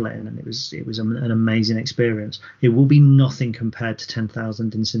tingling, and it was an amazing experience. It will be nothing compared to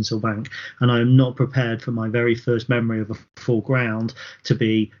 10,000 in Sincil Bank, and I am not prepared for my very first memory of a full ground to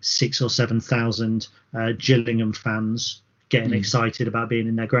be 6,000 or 7,000 Gillingham fans getting excited about being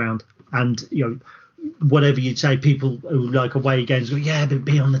in their ground. And whatever you'd say, people who like away games go, yeah, but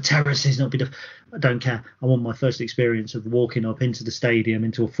be on the terraces, not be. I don't care. I want my first experience of walking up into the stadium,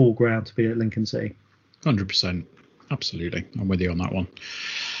 into a full ground, to be at Lincoln City. 100%. Absolutely. I'm with you on that one.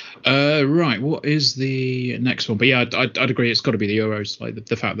 Right. What is the next one? But yeah, I'd agree. It's got to be the Euros. Like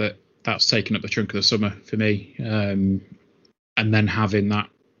the fact that that's taken up the chunk of the summer for me. And then having that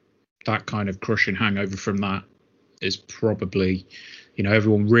kind of crushing hangover from that is probably,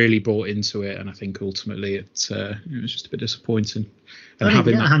 everyone really bought into it. And I think ultimately it was just a bit disappointing. And I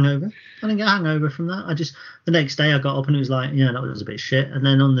didn't get a hangover from that. The next day I got up and it was like, that was a bit shit. And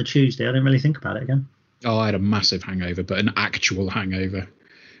then on the Tuesday, I didn't really think about it again. Oh, I had a massive hangover, but an actual hangover.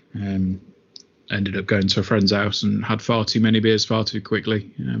 Ended up going to a friend's house and had far too many beers far too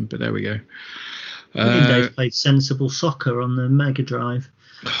quickly. But there we go. Dave played sensible soccer on the Mega Drive.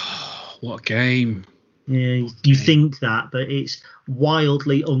 What a game. Yeah, you think that, but it's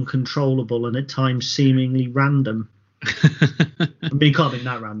wildly uncontrollable and at times seemingly random. I mean, it can't be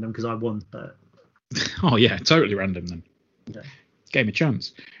that random because I won, but... Oh, yeah, totally random then. Yeah. Gave me a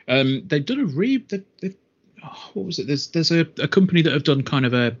chance. They've done what was it? There's a company that have done kind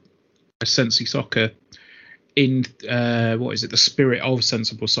of a Sensi Soccer in, what is it, the spirit of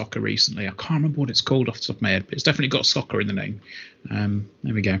Sensible Soccer recently. I can't remember what it's called off the top of my head, but it's definitely got soccer in the name.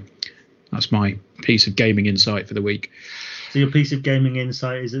 There we go. That's my piece of gaming insight for the week. So your piece of gaming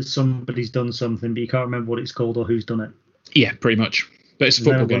insight is that somebody's done something, but you can't remember what it's called or who's done it. Yeah, pretty much. But it's a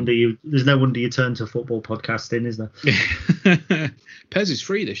football game. There's no wonder you turn to football podcasting, is there? PES is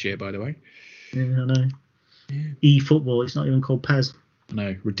free this year, by the way. Yeah, I know. Yeah. E-football, it's not even called PES.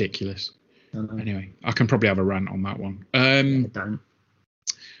 No, ridiculous. I know. Anyway, I can probably have a rant on that one. Don't.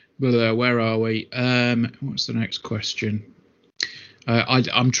 Well, where are we? What's the next question?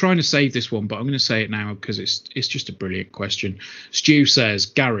 I'm trying to save this one, but I'm going to say it now because it's just a brilliant question. Stu says,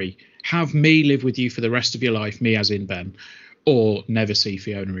 Gary, have me live with you for the rest of your life, me as in Ben, or never see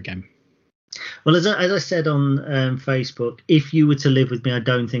Fiona again. Well, as I said on Facebook, if you were to live with me, I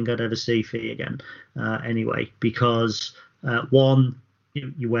don't think I'd ever see Fee again anyway, because one,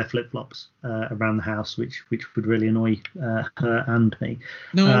 you wear flip-flops around the house, which would really annoy her and me.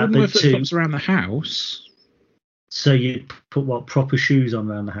 No, I wouldn't wear flip-flops around the house. So you put proper shoes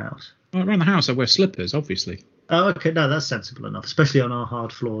on around the house? Well, around the house, I wear slippers, obviously. Oh, okay. No, that's sensible enough, especially on our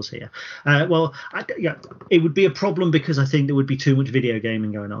hard floors here. It would be a problem because I think there would be too much video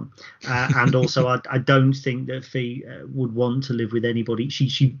gaming going on, and also I don't think that Fee would want to live with anybody.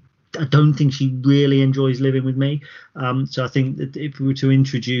 I don't think she really enjoys living with me. So I think that if we were to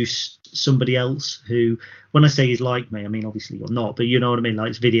introduce somebody else who, when I say is like me, I mean, obviously you're not, but you know what I mean,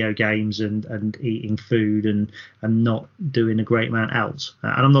 likes video games and eating food and not doing a great amount else.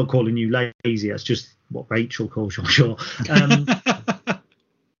 And I'm not calling you lazy. That's just what Rachel calls you, I'm sure.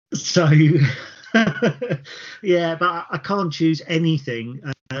 So, yeah, but I can't choose anything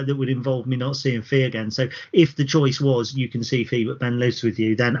that would involve me not seeing Fee again. So if the choice was you can see Fee but Ben lives with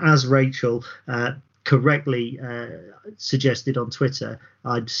you, then as Rachel correctly suggested on Twitter,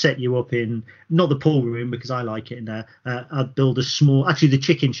 I'd set you up in not the pool room because I like it in there. I'd build a small, actually the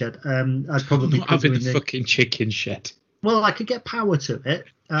chicken shed. I'd probably not having the fucking chicken shed. Well, I could get power to it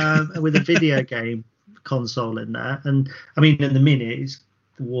with a video game console in there, and I mean in the minute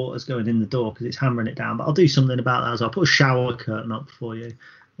the water's going in the door because it's hammering it down. But I'll do something about that as well. I'll put a shower curtain up for you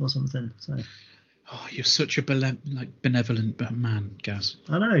or something. So. Oh, you're such a benevolent man, Gaz.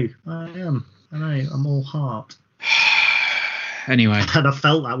 I know, I am. I know, I'm all heart. Anyway. And I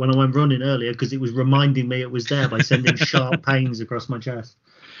felt that when I went running earlier because it was reminding me it was there by sending sharp pains across my chest.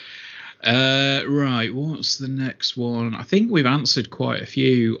 Right, what's the next one? I think we've answered quite a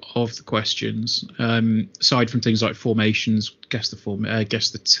few of the questions. Aside from things like formations, guess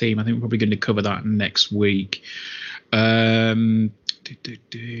the team. I think we're probably going to cover that next week. What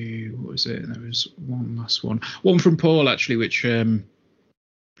was it? There was one last one. One from Paul actually, which I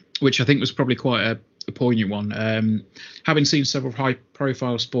think was probably quite a poignant one. Having seen several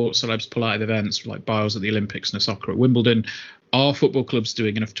high-profile sports celebs pull out of events like Biles at the Olympics and a soccer at Wimbledon, are football clubs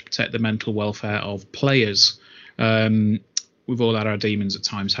doing enough to protect the mental welfare of players? We've all had our demons at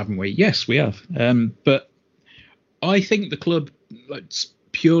times, haven't we? Yes, we have. But I think the club, like,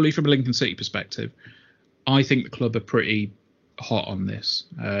 purely from a Lincoln City perspective, I think the club are pretty hot on this.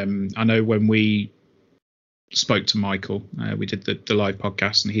 I know when we spoke to Michael, we did the live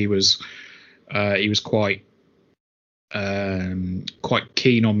podcast, and he was quite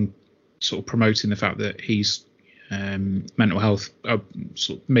keen on sort of promoting the fact that he's mental health,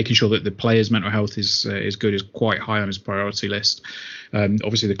 sort of making sure that the players' mental health is good, is quite high on his priority list.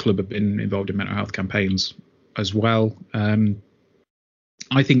 Obviously, the club have been involved in mental health campaigns as well.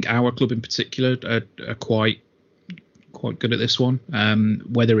 I think our club in particular are quite good at this one.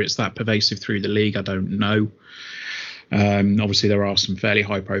 Whether it's that pervasive through the league, I don't know. Obviously, there are some fairly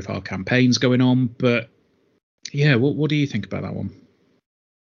high-profile campaigns going on, but yeah, what do you think about that one?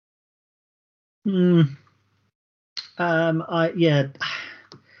 I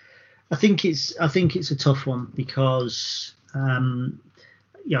think it's a tough one because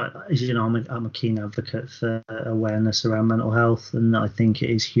as you know, I'm a keen advocate for awareness around mental health, and I think it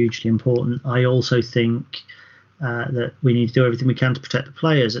is hugely important. I also think that we need to do everything we can to protect the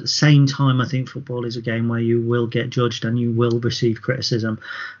players. At the same time, I think football is a game where you will get judged and you will receive criticism.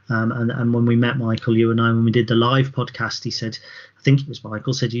 And when we met Michael, you and I, when we did the live podcast, he said, I think it was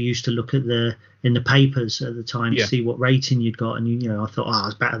Michael said you used to look at in the papers at the time to see what rating you'd got, and you know, I thought, I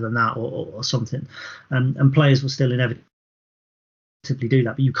was better than that or something. And players will still inevitably do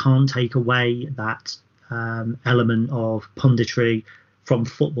that, but you can't take away that element of punditry from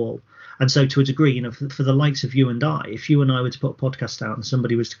football. And so to a degree, you know, for the likes of you and I, if you and I were to put a podcast out and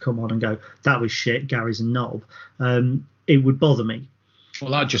somebody was to come on and go, that was shit, Gary's a knob, it would bother me.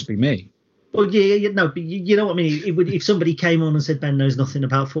 Well, that'd just be me. Well, no, but you know what I mean? It would, if somebody came on and said Ben knows nothing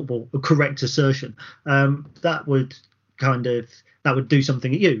about football, a correct assertion, that would do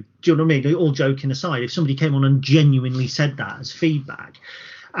something at you. Do you know what I mean? All joking aside, if somebody came on and genuinely said that as feedback,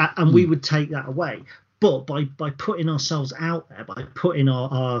 and we would take that away. But by putting ourselves out there, by putting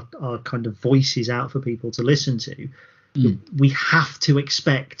our kind of voices out for people to listen to, we have to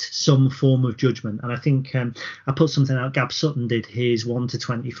expect some form of judgment. And I think I put something out, Gab Sutton did his 1 to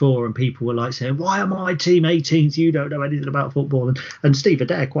 24, and people were like saying, why am I team 18th? You don't know anything about football. And Steve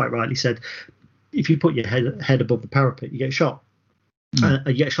Adair quite rightly said, if you put your head above the parapet, you get shot.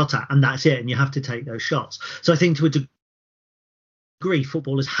 You get shot at, and that's it. And you have to take those shots. So I think to a degree,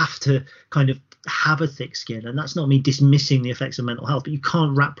 footballers have to kind of have a thick skin, and that's not me dismissing the effects of mental health, but you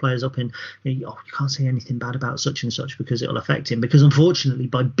can't wrap players up in, you can't say anything bad about such and such because it'll affect him, because unfortunately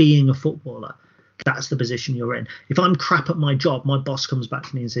by being a footballer, that's the position you're in. If I'm crap at my job, my boss comes back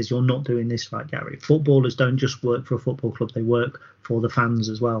to me and says, you're not doing this right, Gary. Footballers don't just work for a football club, they work for the fans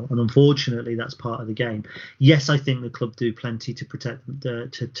as well, and unfortunately that's part of the game. Yes, I think the club do plenty to protect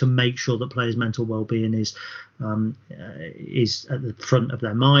to make sure that players' mental well-being is at the front of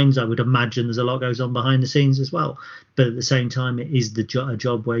their minds. I would imagine there's a lot goes on behind the scenes as well, but at the same time it is a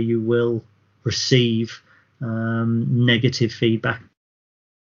job where you will receive negative feedback.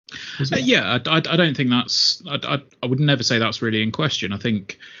 I don't think that's. I would never say that's really in question. I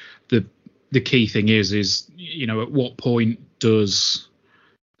think the key thing is you know, at what point does,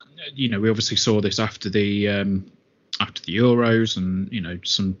 you know, we obviously saw this after the Euros, and you know,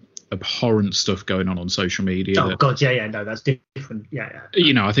 some abhorrent stuff going on social media. Oh God, no, that's different. Yeah.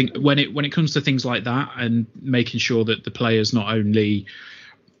 You know, I think when it comes to things like that, and making sure that the players not only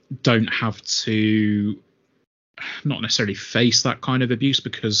don't have to not necessarily face that kind of abuse,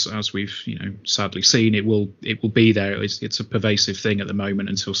 because as we've, you know, sadly seen, it will be there. It's a pervasive thing at the moment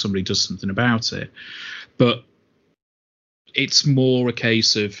until somebody does something about it. But it's more a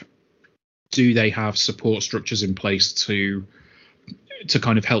case of, do they have support structures in place to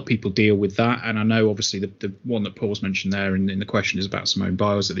kind of help people deal with that? And I know obviously the one that Paul's mentioned there in the question is about Simone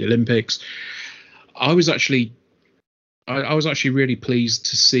Biles at the Olympics. I was actually really pleased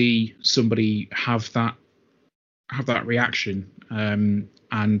to see somebody have that reaction,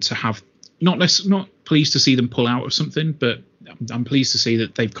 and to have not pleased to see them pull out of something, but I'm pleased to see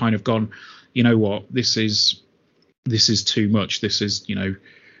that they've kind of gone, you know what, this is too much. This is, you know,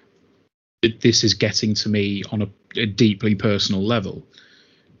 this is getting to me on a deeply personal level.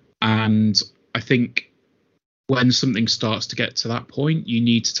 And I think when something starts to get to that point, you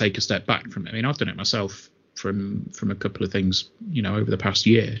need to take a step back from it. I mean, I've done it myself from a couple of things, you know, over the past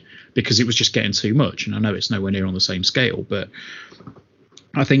year, because it was just getting too much. And I know it's nowhere near on the same scale, but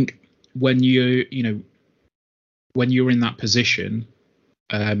I think when you're in that position,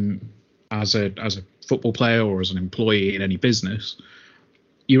 as a football player or as an employee in any business,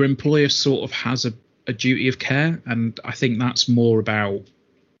 your employer sort of has a duty of care. And I think that's more about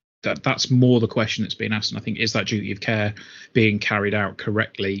that's more the question that's being asked. And I think, is that duty of care being carried out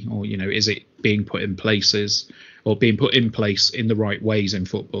correctly, or is it being put in places or being put in place in the right ways in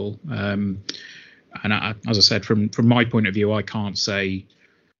football? And as I said, from my point of view, I can't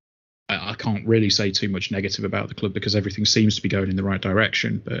really say too much negative about the club because everything seems to be going in the right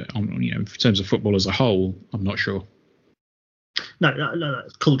direction. But in terms of football as a whole, I'm not sure. No.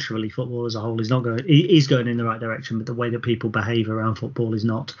 Culturally, football as a whole is going in the right direction, but the way that people behave around football is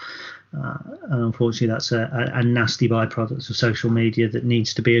not. And unfortunately, that's a nasty byproduct of social media that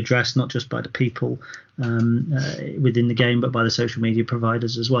needs to be addressed, not just by the people within the game, but by the social media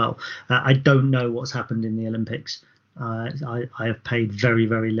providers as well. I don't know what's happened in the Olympics. I have paid very,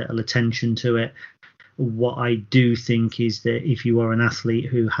 very little attention to it. What I do think is that if you are an athlete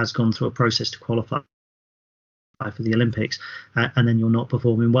who has gone through a process to qualify for the Olympics and then you're not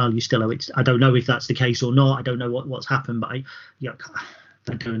performing well, you still owe it. I don't know if that's the case or not. I don't know what's happened, but I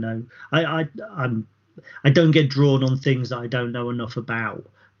don't know. I don't get drawn on things that I don't know enough about.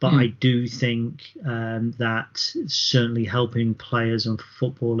 But I do think that certainly helping players and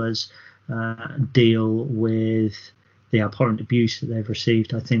footballers deal with the abhorrent abuse that they've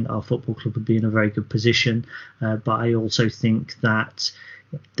received, I think our football club would be in a very good position. But I also think that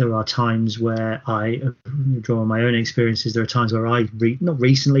there are times where I draw on my own experiences. There are times where I, not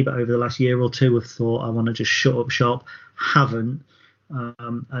recently, but over the last year or two, have thought I want to just shut up shop. Haven't,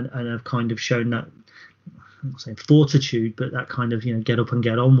 and have kind of shown that, I'm not saying fortitude, but that kind of get up and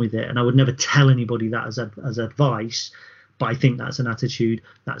get on with it. And I would never tell anybody that as advice, but I think that's an attitude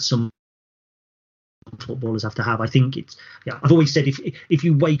that some footballers have to have. I think I've always said if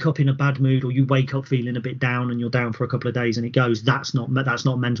you wake up in a bad mood or you wake up feeling a bit down and you're down for a couple of days and it goes, that's not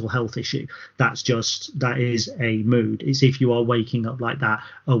a mental health issue. That is a mood. It's if you are waking up like that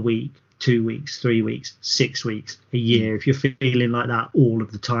a week, 2 weeks, 3 weeks, 6 weeks, a year, if you're feeling like that all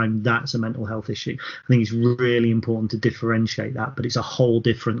of the time, that's a mental health issue. I think it's really important to differentiate that, but it's a whole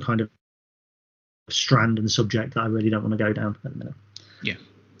different kind of strand and subject that I really don't want to go down at the minute. Yeah,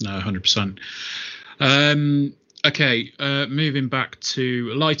 no, 100%. Okay, moving back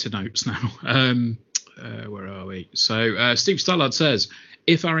to lighter notes now. Where are we? So Steve Stallard says,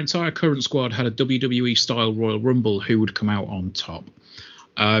 if our entire current squad had a WWE style Royal Rumble, who would come out on top?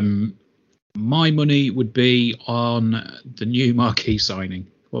 My money would be on the new marquee signing.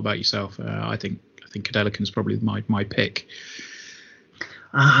 What about yourself? I think Kadelican's probably my pick.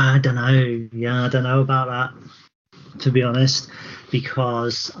 I don't know. Yeah, I don't know about that, to be honest,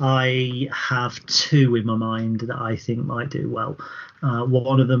 because I have two in my mind that I think might do well.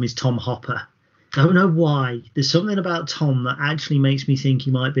 One of them is Tom Hopper. Don't know why. There's something about Tom that actually makes me think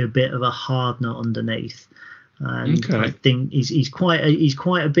he might be a bit of a hard nut underneath. Okay. I think he's quite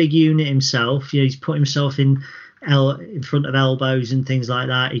a big unit himself. He's put himself in front of elbows and things like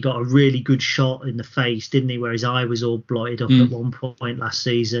that. He got a really good shot in the face, didn't he? Where his eye was all blotted up at one point last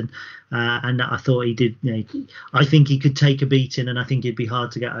season, and I thought he did. I think he could take a beating, and I think it'd be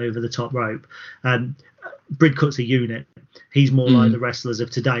hard to get over the top rope. Bridcut's a unit. He's more like the wrestlers of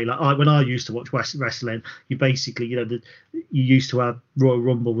today. Like when I used to watch wrestling, you basically, you used to have Royal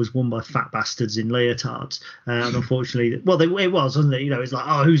Rumble was won by fat bastards in leotards, and unfortunately, it was, wasn't it? It's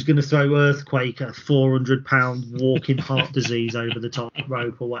like, who's going to throw Earthquake, a 400-pound walking heart disease over the top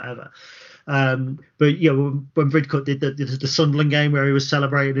rope or whatever. But when Bridcut did the Sunderland game where he was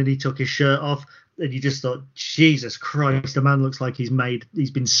celebrating and he took his shirt off, and you just thought, Jesus Christ, the man looks like he's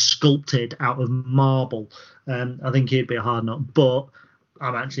been sculpted out of marble. I think he'd be a hard nut, but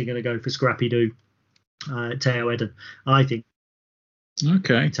I'm actually going to go for Scrappy Doo, Teo Eden. I think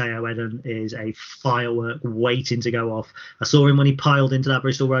Teo Eden is a firework waiting to go off. I saw him when he piled into that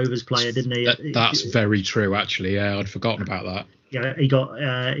Bristol Rovers player, didn't he? That's very true, actually. Yeah, I'd forgotten about that.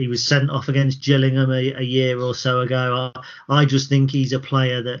 Yeah, he was sent off against Gillingham a year or so ago. I just think he's a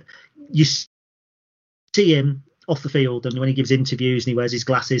player that you see him off the field, and when he gives interviews and he wears his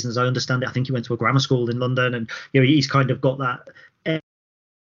glasses, and as I understand it, I think he went to a grammar school in London, and he's kind of got that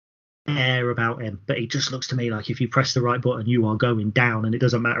air about him. But he just looks to me like if you press the right button, you are going down, and it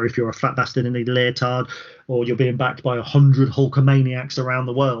doesn't matter if you're a fat bastard in a leotard or you're being backed by 100 Hulkamaniacs around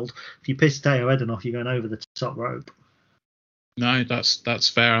the world. If you piss Teo Eden off, you're going over the top rope. No, that's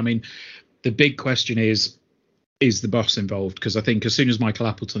fair. I mean, the big question is the boss involved? Because I think as soon as Michael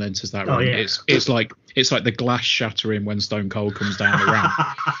Appleton enters that ring, it's like the glass shattering when Stone Cold comes down the ramp.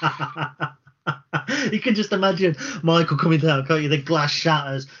 You can just imagine Michael coming down, can't you? The glass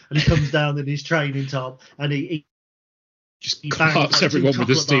shatters and he comes down in his training top and he just claps everyone with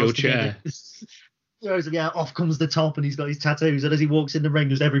a steel chair. throws him, off comes the top, and he's got his tattoos. And as he walks in the ring,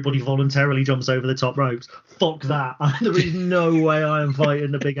 just everybody voluntarily jumps over the top ropes. Fuck that! There is no way I am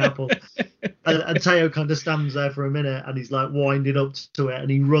fighting the Big Apple. And Teo kind of stands there for a minute, and he's like winding up to it, and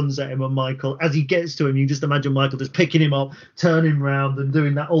he runs at him. And Michael, as he gets to him, you just imagine Michael just picking him up, turning round, and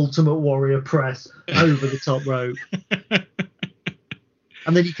doing that Ultimate Warrior press over the top rope.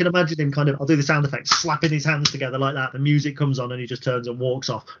 And then you can imagine him kind of, I'll do the sound effects, slapping his hands together like that. The music comes on and he just turns and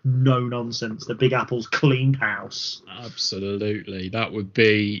walks off. No nonsense. The Big Apple's cleaned house. Absolutely. That would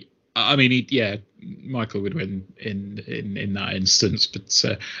be, I mean, Michael would win in that instance. But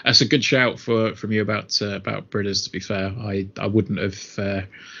that's a good shout from you about Bridders, to be fair. I wouldn't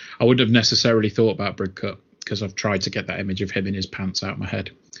have necessarily thought about Brid Cut, because I've tried to get that image of him in his pants out of my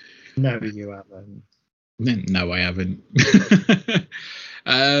head. No, you haven't. No, I haven't.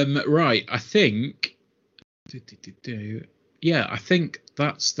 Right, I think. Yeah, I think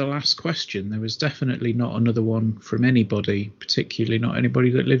that's the last question. There was definitely not another one from anybody, particularly not anybody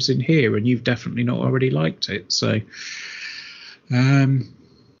that lives in here, and you've definitely not already liked it. So,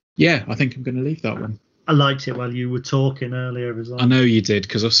 yeah, I think I'm going to leave that one. I liked it while you were talking earlier as well. I know you did,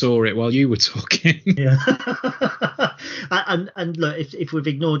 because I saw it while you were talking. Yeah. and look, if we've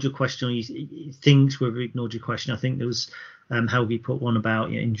ignored your question, or you think we've ignored your question, I think there was Helgi put one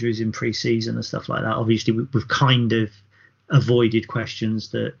about injuries in pre-season and stuff like that. Obviously, we've kind of avoided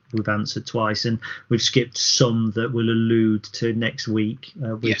questions that we've answered twice, and we've skipped some that will allude to next week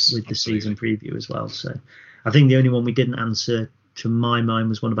with the season preview as well. So I think the only one we didn't answer, to my mind,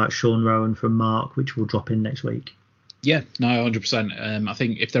 was one about Sean Rowan from Mark, which will drop in next week. Yeah, no, 100%. I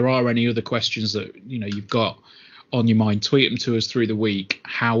think if there are any other questions that you've got on your mind, tweet them to us through the week.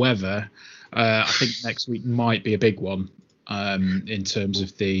 However, I think next week might be a big one in terms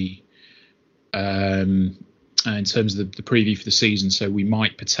of the preview for the season. So we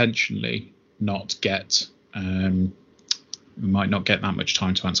might potentially not get that much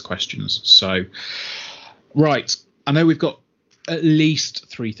time to answer questions. So, right, I know we've got at least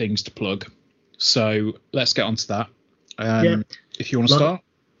 3 things to plug, so let's get on to that. If you want to start.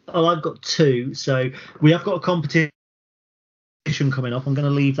 I've got 2. So we have got a competition coming up. I'm going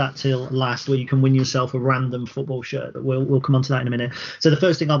to leave that till last, where you can win yourself a random football shirt, but we'll come on to that in a minute. So the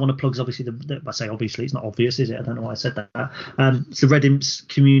first thing I want to plug is obviously I say obviously, it's not obvious, is it? I don't know why I said that. It's the Red Imps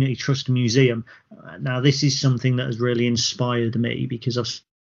Community Trust Museum. Now this is something that has really inspired me, because I've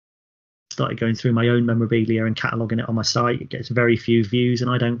started going through my own memorabilia and cataloguing it on my site. It gets very few views,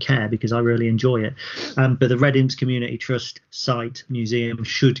 and I don't care, because I really enjoy it. But the Red Imps Community Trust site museum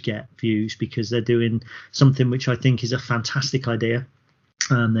should get views, because they're doing something which I think is a fantastic idea.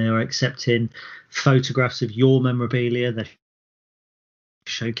 They are accepting photographs of your memorabilia. They're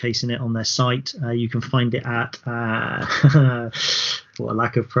showcasing it on their site. You can find it at what a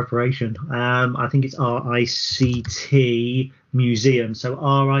lack of preparation. I think it's RICT Museum, so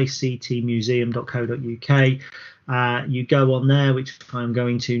rictmuseum.co.uk. You go on there, which I'm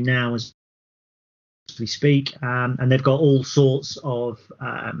going to now as we speak, and they've got all sorts of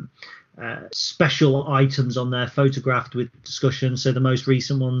special items on there, photographed with discussion. So the most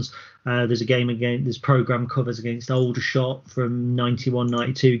recent ones, there's program covers against Aldershot from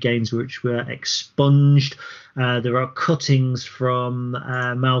 91-92 games which were expunged. There are cuttings from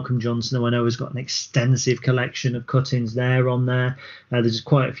Malcolm Johnson, who I know has got an extensive collection of cuttings there on there. There's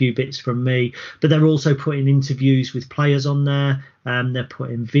quite a few bits from me, but they're also putting interviews with players on there. They're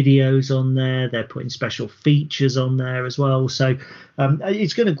putting videos on there. They're putting special features on there as well. So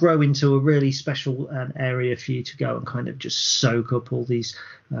it's going to grow into a really special area for you to go and kind of just soak up all these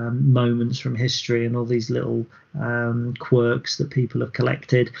moments from history and all these little quirks that people have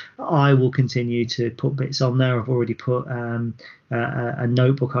collected. I will continue to put bits on there. I've already put a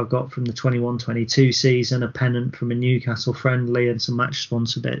notebook I've got from the 21-22 season, a pennant from a Newcastle friendly, and some match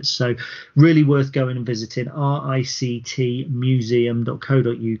sponsor bits. So really worth going and visiting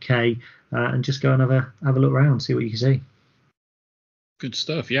rictmuseum.co.uk and just go and have a look around, see what you can see. Good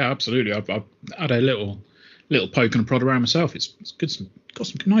stuff. Yeah, absolutely. I've had a little poke and prod around myself. It's good. Got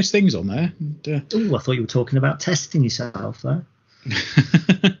some nice things on there. I thought you were talking about testing yourself there.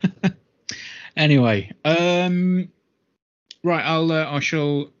 Anyway, right. I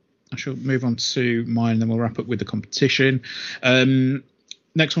shall move on to mine, and then we'll wrap up with the competition.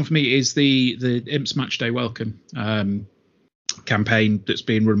 Next one for me is the Imps Matchday Welcome campaign that's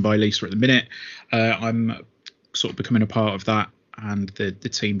being run by Lisa at the minute. I'm sort of becoming a part of that and the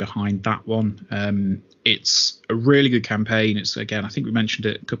team behind that one. It's a really good campaign. It's, again, I think we mentioned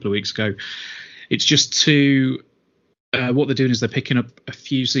it a couple of weeks ago. It's just to what they're doing is they're picking up a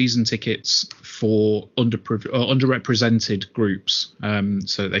few season tickets for underrepresented groups,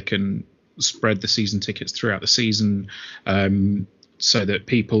 so they can spread the season tickets throughout the season, so that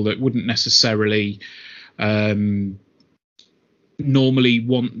people that wouldn't necessarily normally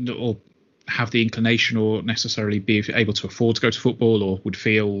want or have the inclination or necessarily be able to afford to go to football, or would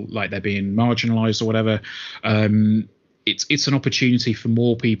feel like they're being marginalised or whatever, it's an opportunity for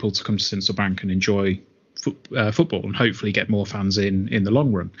more people to come to Sincil Bank and enjoy football, and hopefully get more fans in the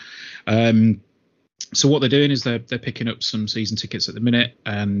long run. So what they're doing is they're picking up some season tickets at the minute,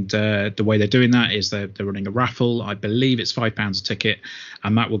 and the way they're doing that is they're running a raffle. I believe it's £5 a ticket,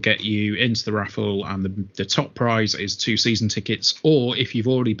 and that will get you into the raffle. And the top prize is 2 season tickets, or if you've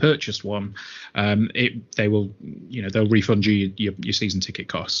already purchased one, they'll refund you your season ticket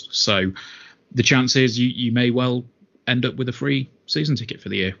cost. So the chances you may well end up with a free season ticket for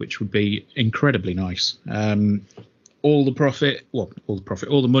the year, which would be incredibly nice. All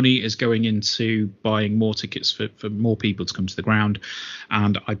the money is going into buying more tickets for more people to come to the ground,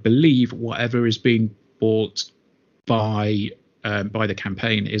 and I believe whatever is being bought by the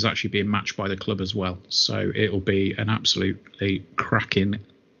campaign is actually being matched by the club as well. So it'll be an absolutely cracking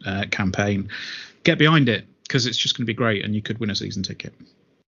campaign. Get behind it, because it's just going to be great, and you could win a season ticket.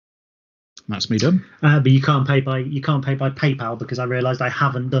 That's me done. But you can't pay by PayPal, because I realised I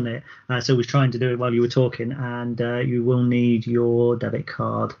haven't done it. So I was trying to do it while you were talking, and you will need your debit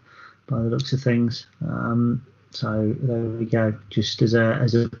card by the looks of things. So there we go, just as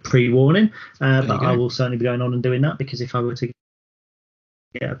a pre-warning. But I will certainly be going on and doing that, because if I were to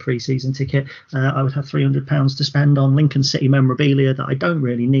get a pre-season ticket, I would have £300 to spend on Lincoln City memorabilia that I don't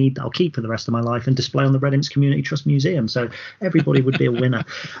really need, that I'll keep for the rest of my life and display on the Red Imps Community Trust Museum. So everybody would be a winner.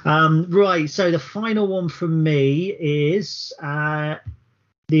 Right, so the final one from me is the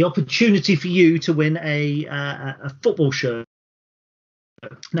opportunity for you to win a football shirt.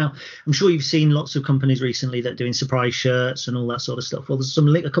 Now, I'm sure you've seen lots of companies recently that are doing surprise shirts and all that sort of stuff. Well, there's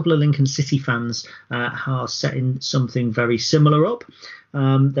a couple of Lincoln City fans are setting something very similar up.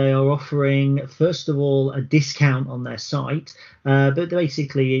 They are offering, first of all, a discount on their site, but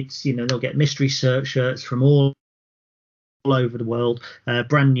basically it's, they'll get mystery shirts from all over the world,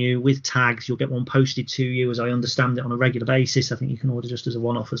 brand new with tags. You'll get one posted to you, as I understand it, on a regular basis. I think you can order just as a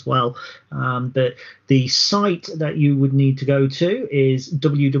one-off as well. But the site that you would need to go to is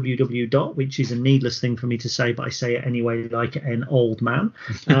www. which is a needless thing for me to say, but I say it anyway like an old man,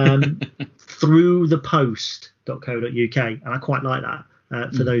 throughthepost.co.uk, and I quite like that.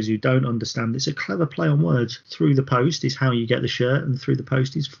 For those who don't understand, it's a clever play on words. Through the post is how you get the shirt, and through the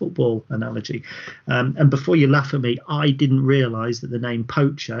post is football analogy. And before you laugh at me, I didn't realise that the name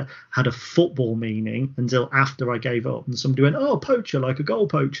poacher had a football meaning until after I gave up. And somebody went, "Oh, poacher, like a goal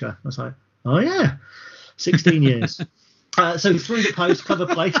poacher." I was like, "Oh yeah, 16 years." So through the post, clever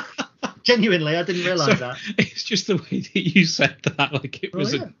play. Genuinely, I didn't realise that. It's just the way that you said that, like it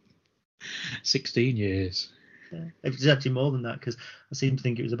was 16 years. Yeah. It was actually more than that, because I seem to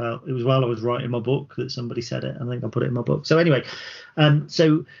think it was while I was writing my book that somebody said it. I think I put it in my book. So anyway,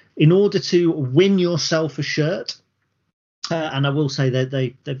 so in order to win yourself a shirt, and I will say that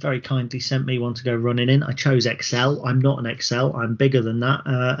they very kindly sent me one to go running in. I chose XL. I'm not an XL. I'm bigger than that,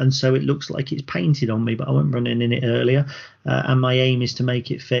 and so it looks like it's painted on me, but I went running in it earlier, and my aim is to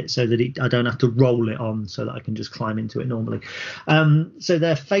make it fit so that I don't have to roll it on, so that I can just climb into it normally. So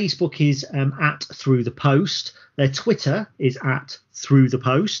their Facebook is at Through the Post. Their Twitter is at Through the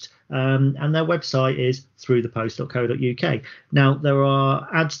Post. And their website is throughthepost.co.uk. Now, there are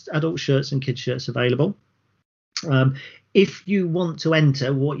adult shirts and kids shirts available. If you want to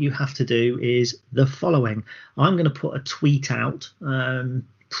enter, what you have to do is the following. I'm going to put a tweet out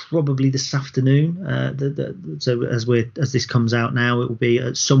probably this afternoon. So as this comes out now, it will be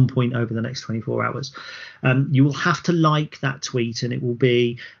at some point over the next 24 hours. You will have to like that tweet, and it will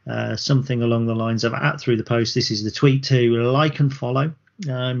be something along the lines of at Through the Post. This is the tweet to like and follow.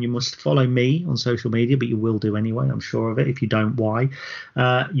 You must follow me on social media, but you will do anyway, I'm sure of it. If you don't, why?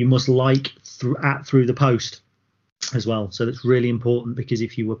 You must like at Through the Post as well. So that's really important, because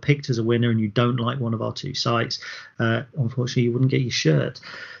if you were picked as a winner and you don't like one of our two sites, unfortunately you wouldn't get your shirt.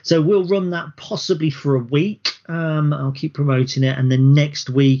 So we'll run that possibly for a week. I'll keep promoting it, and then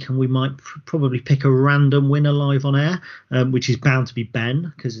next week, and we might probably pick a random winner live on air, which is bound to be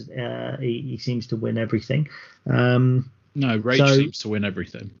Ben, because he seems to win everything. No, Rach seems to win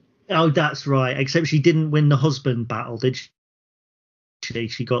everything. Oh, that's right, except she didn't win the husband battle, did she?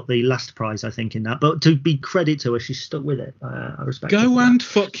 She got the last prize, I think, in that. But to be credit to her, she stuck with it. I respect her. Go and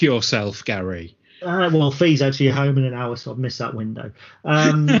fuck yourself, Gary. Well, Fee's actually home in an hour, so I've missed that window.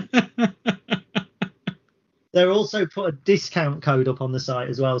 They're also put a discount code up on the site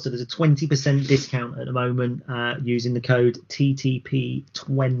as well. So there's a 20% discount at the moment using the code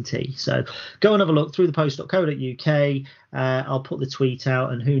TTP20. So go and have a look through thepost.co.uk. I'll put the tweet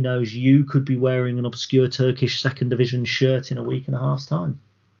out, and who knows, you could be wearing an obscure Turkish second division shirt in a week and a half's time.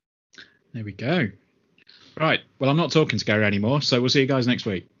 There we go. Right. Well, I'm not talking to Gary anymore, so we'll see you guys next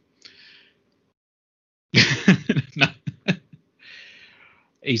week. No.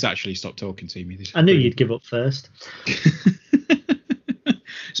 He's actually stopped talking to me. I knew you'd give up first.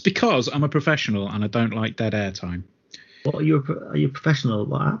 It's because I'm a professional and I don't like dead air time. What are you a professional?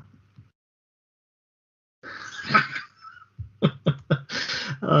 What?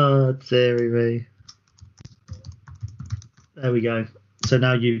 Oh, dearie me. There we go. So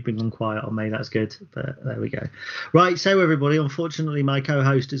now you've been gone quiet on me. That's good. But there we go. Right. So everybody, unfortunately, my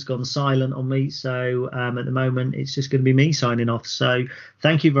co-host has gone silent on me. So at the moment, it's just going to be me signing off. So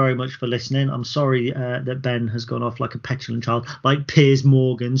thank you very much for listening. I'm sorry that Ben has gone off like a petulant child, like Piers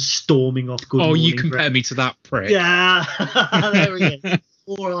Morgan storming off. Good morning, you compare me to that prick. Yeah. There we go.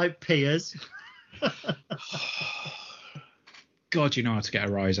 All right, Piers. God, you know how to get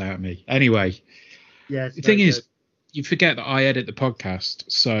a rise out of me. Anyway, yes. The thing is, you forget that I edit the podcast,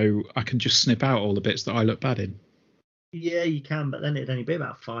 so I can just snip out all the bits that I look bad in. Yeah, you can, but then it'd only be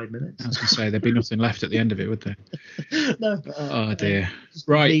about 5 minutes. I was going to say, there'd be nothing left at the end of it, would there? No. Oh, dear.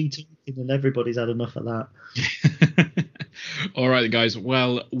 Right. Me talking, and everybody's had enough of that. All right, guys.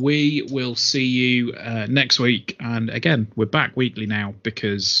 Well, we will see you next week. And again, we're back weekly now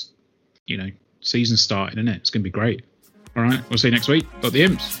because, season's starting, isn't it? It's going to be great. All right, we'll see you next week. Got the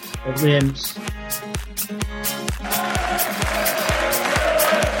Imps. Got the Imps.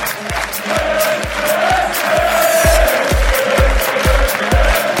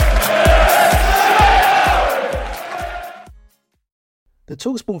 The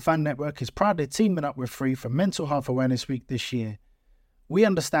TalkSport Fan Network is proudly teaming up with Free for Mental Health Awareness Week this year. We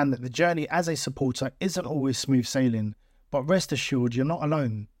understand that the journey as a supporter isn't always smooth sailing, but rest assured you're not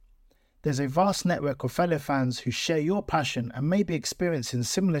alone. There's a vast network of fellow fans who share your passion and may be experiencing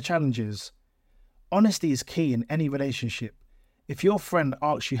similar challenges. Honesty is key in any relationship. If your friend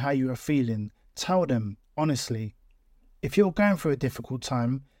asks you how you are feeling, tell them honestly. If you're going through a difficult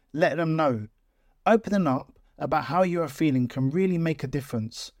time, let them know. Opening up about how you are feeling can really make a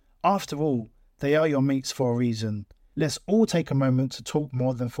difference. After all, they are your mates for a reason. Let's all take a moment to talk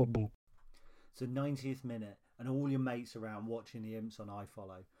more than football. It's the 90th minute and all your mates around watching the Imps on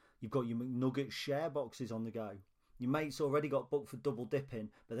iFollow. You've got your McNugget share boxes on the go. Your mate's already got booked for double dipping,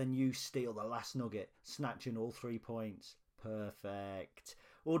 but then you steal the last nugget, snatching all 3 points. Perfect.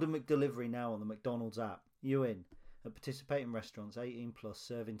 Order McDelivery now on the McDonald's app. You in? At participating restaurants, 18 plus,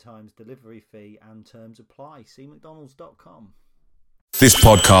 serving times, delivery fee and terms apply. See mcdonalds.com. This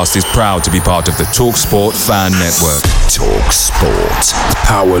podcast is proud to be part of the TalkSport Fan Network. TalkSport.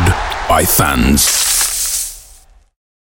 Powered by fans.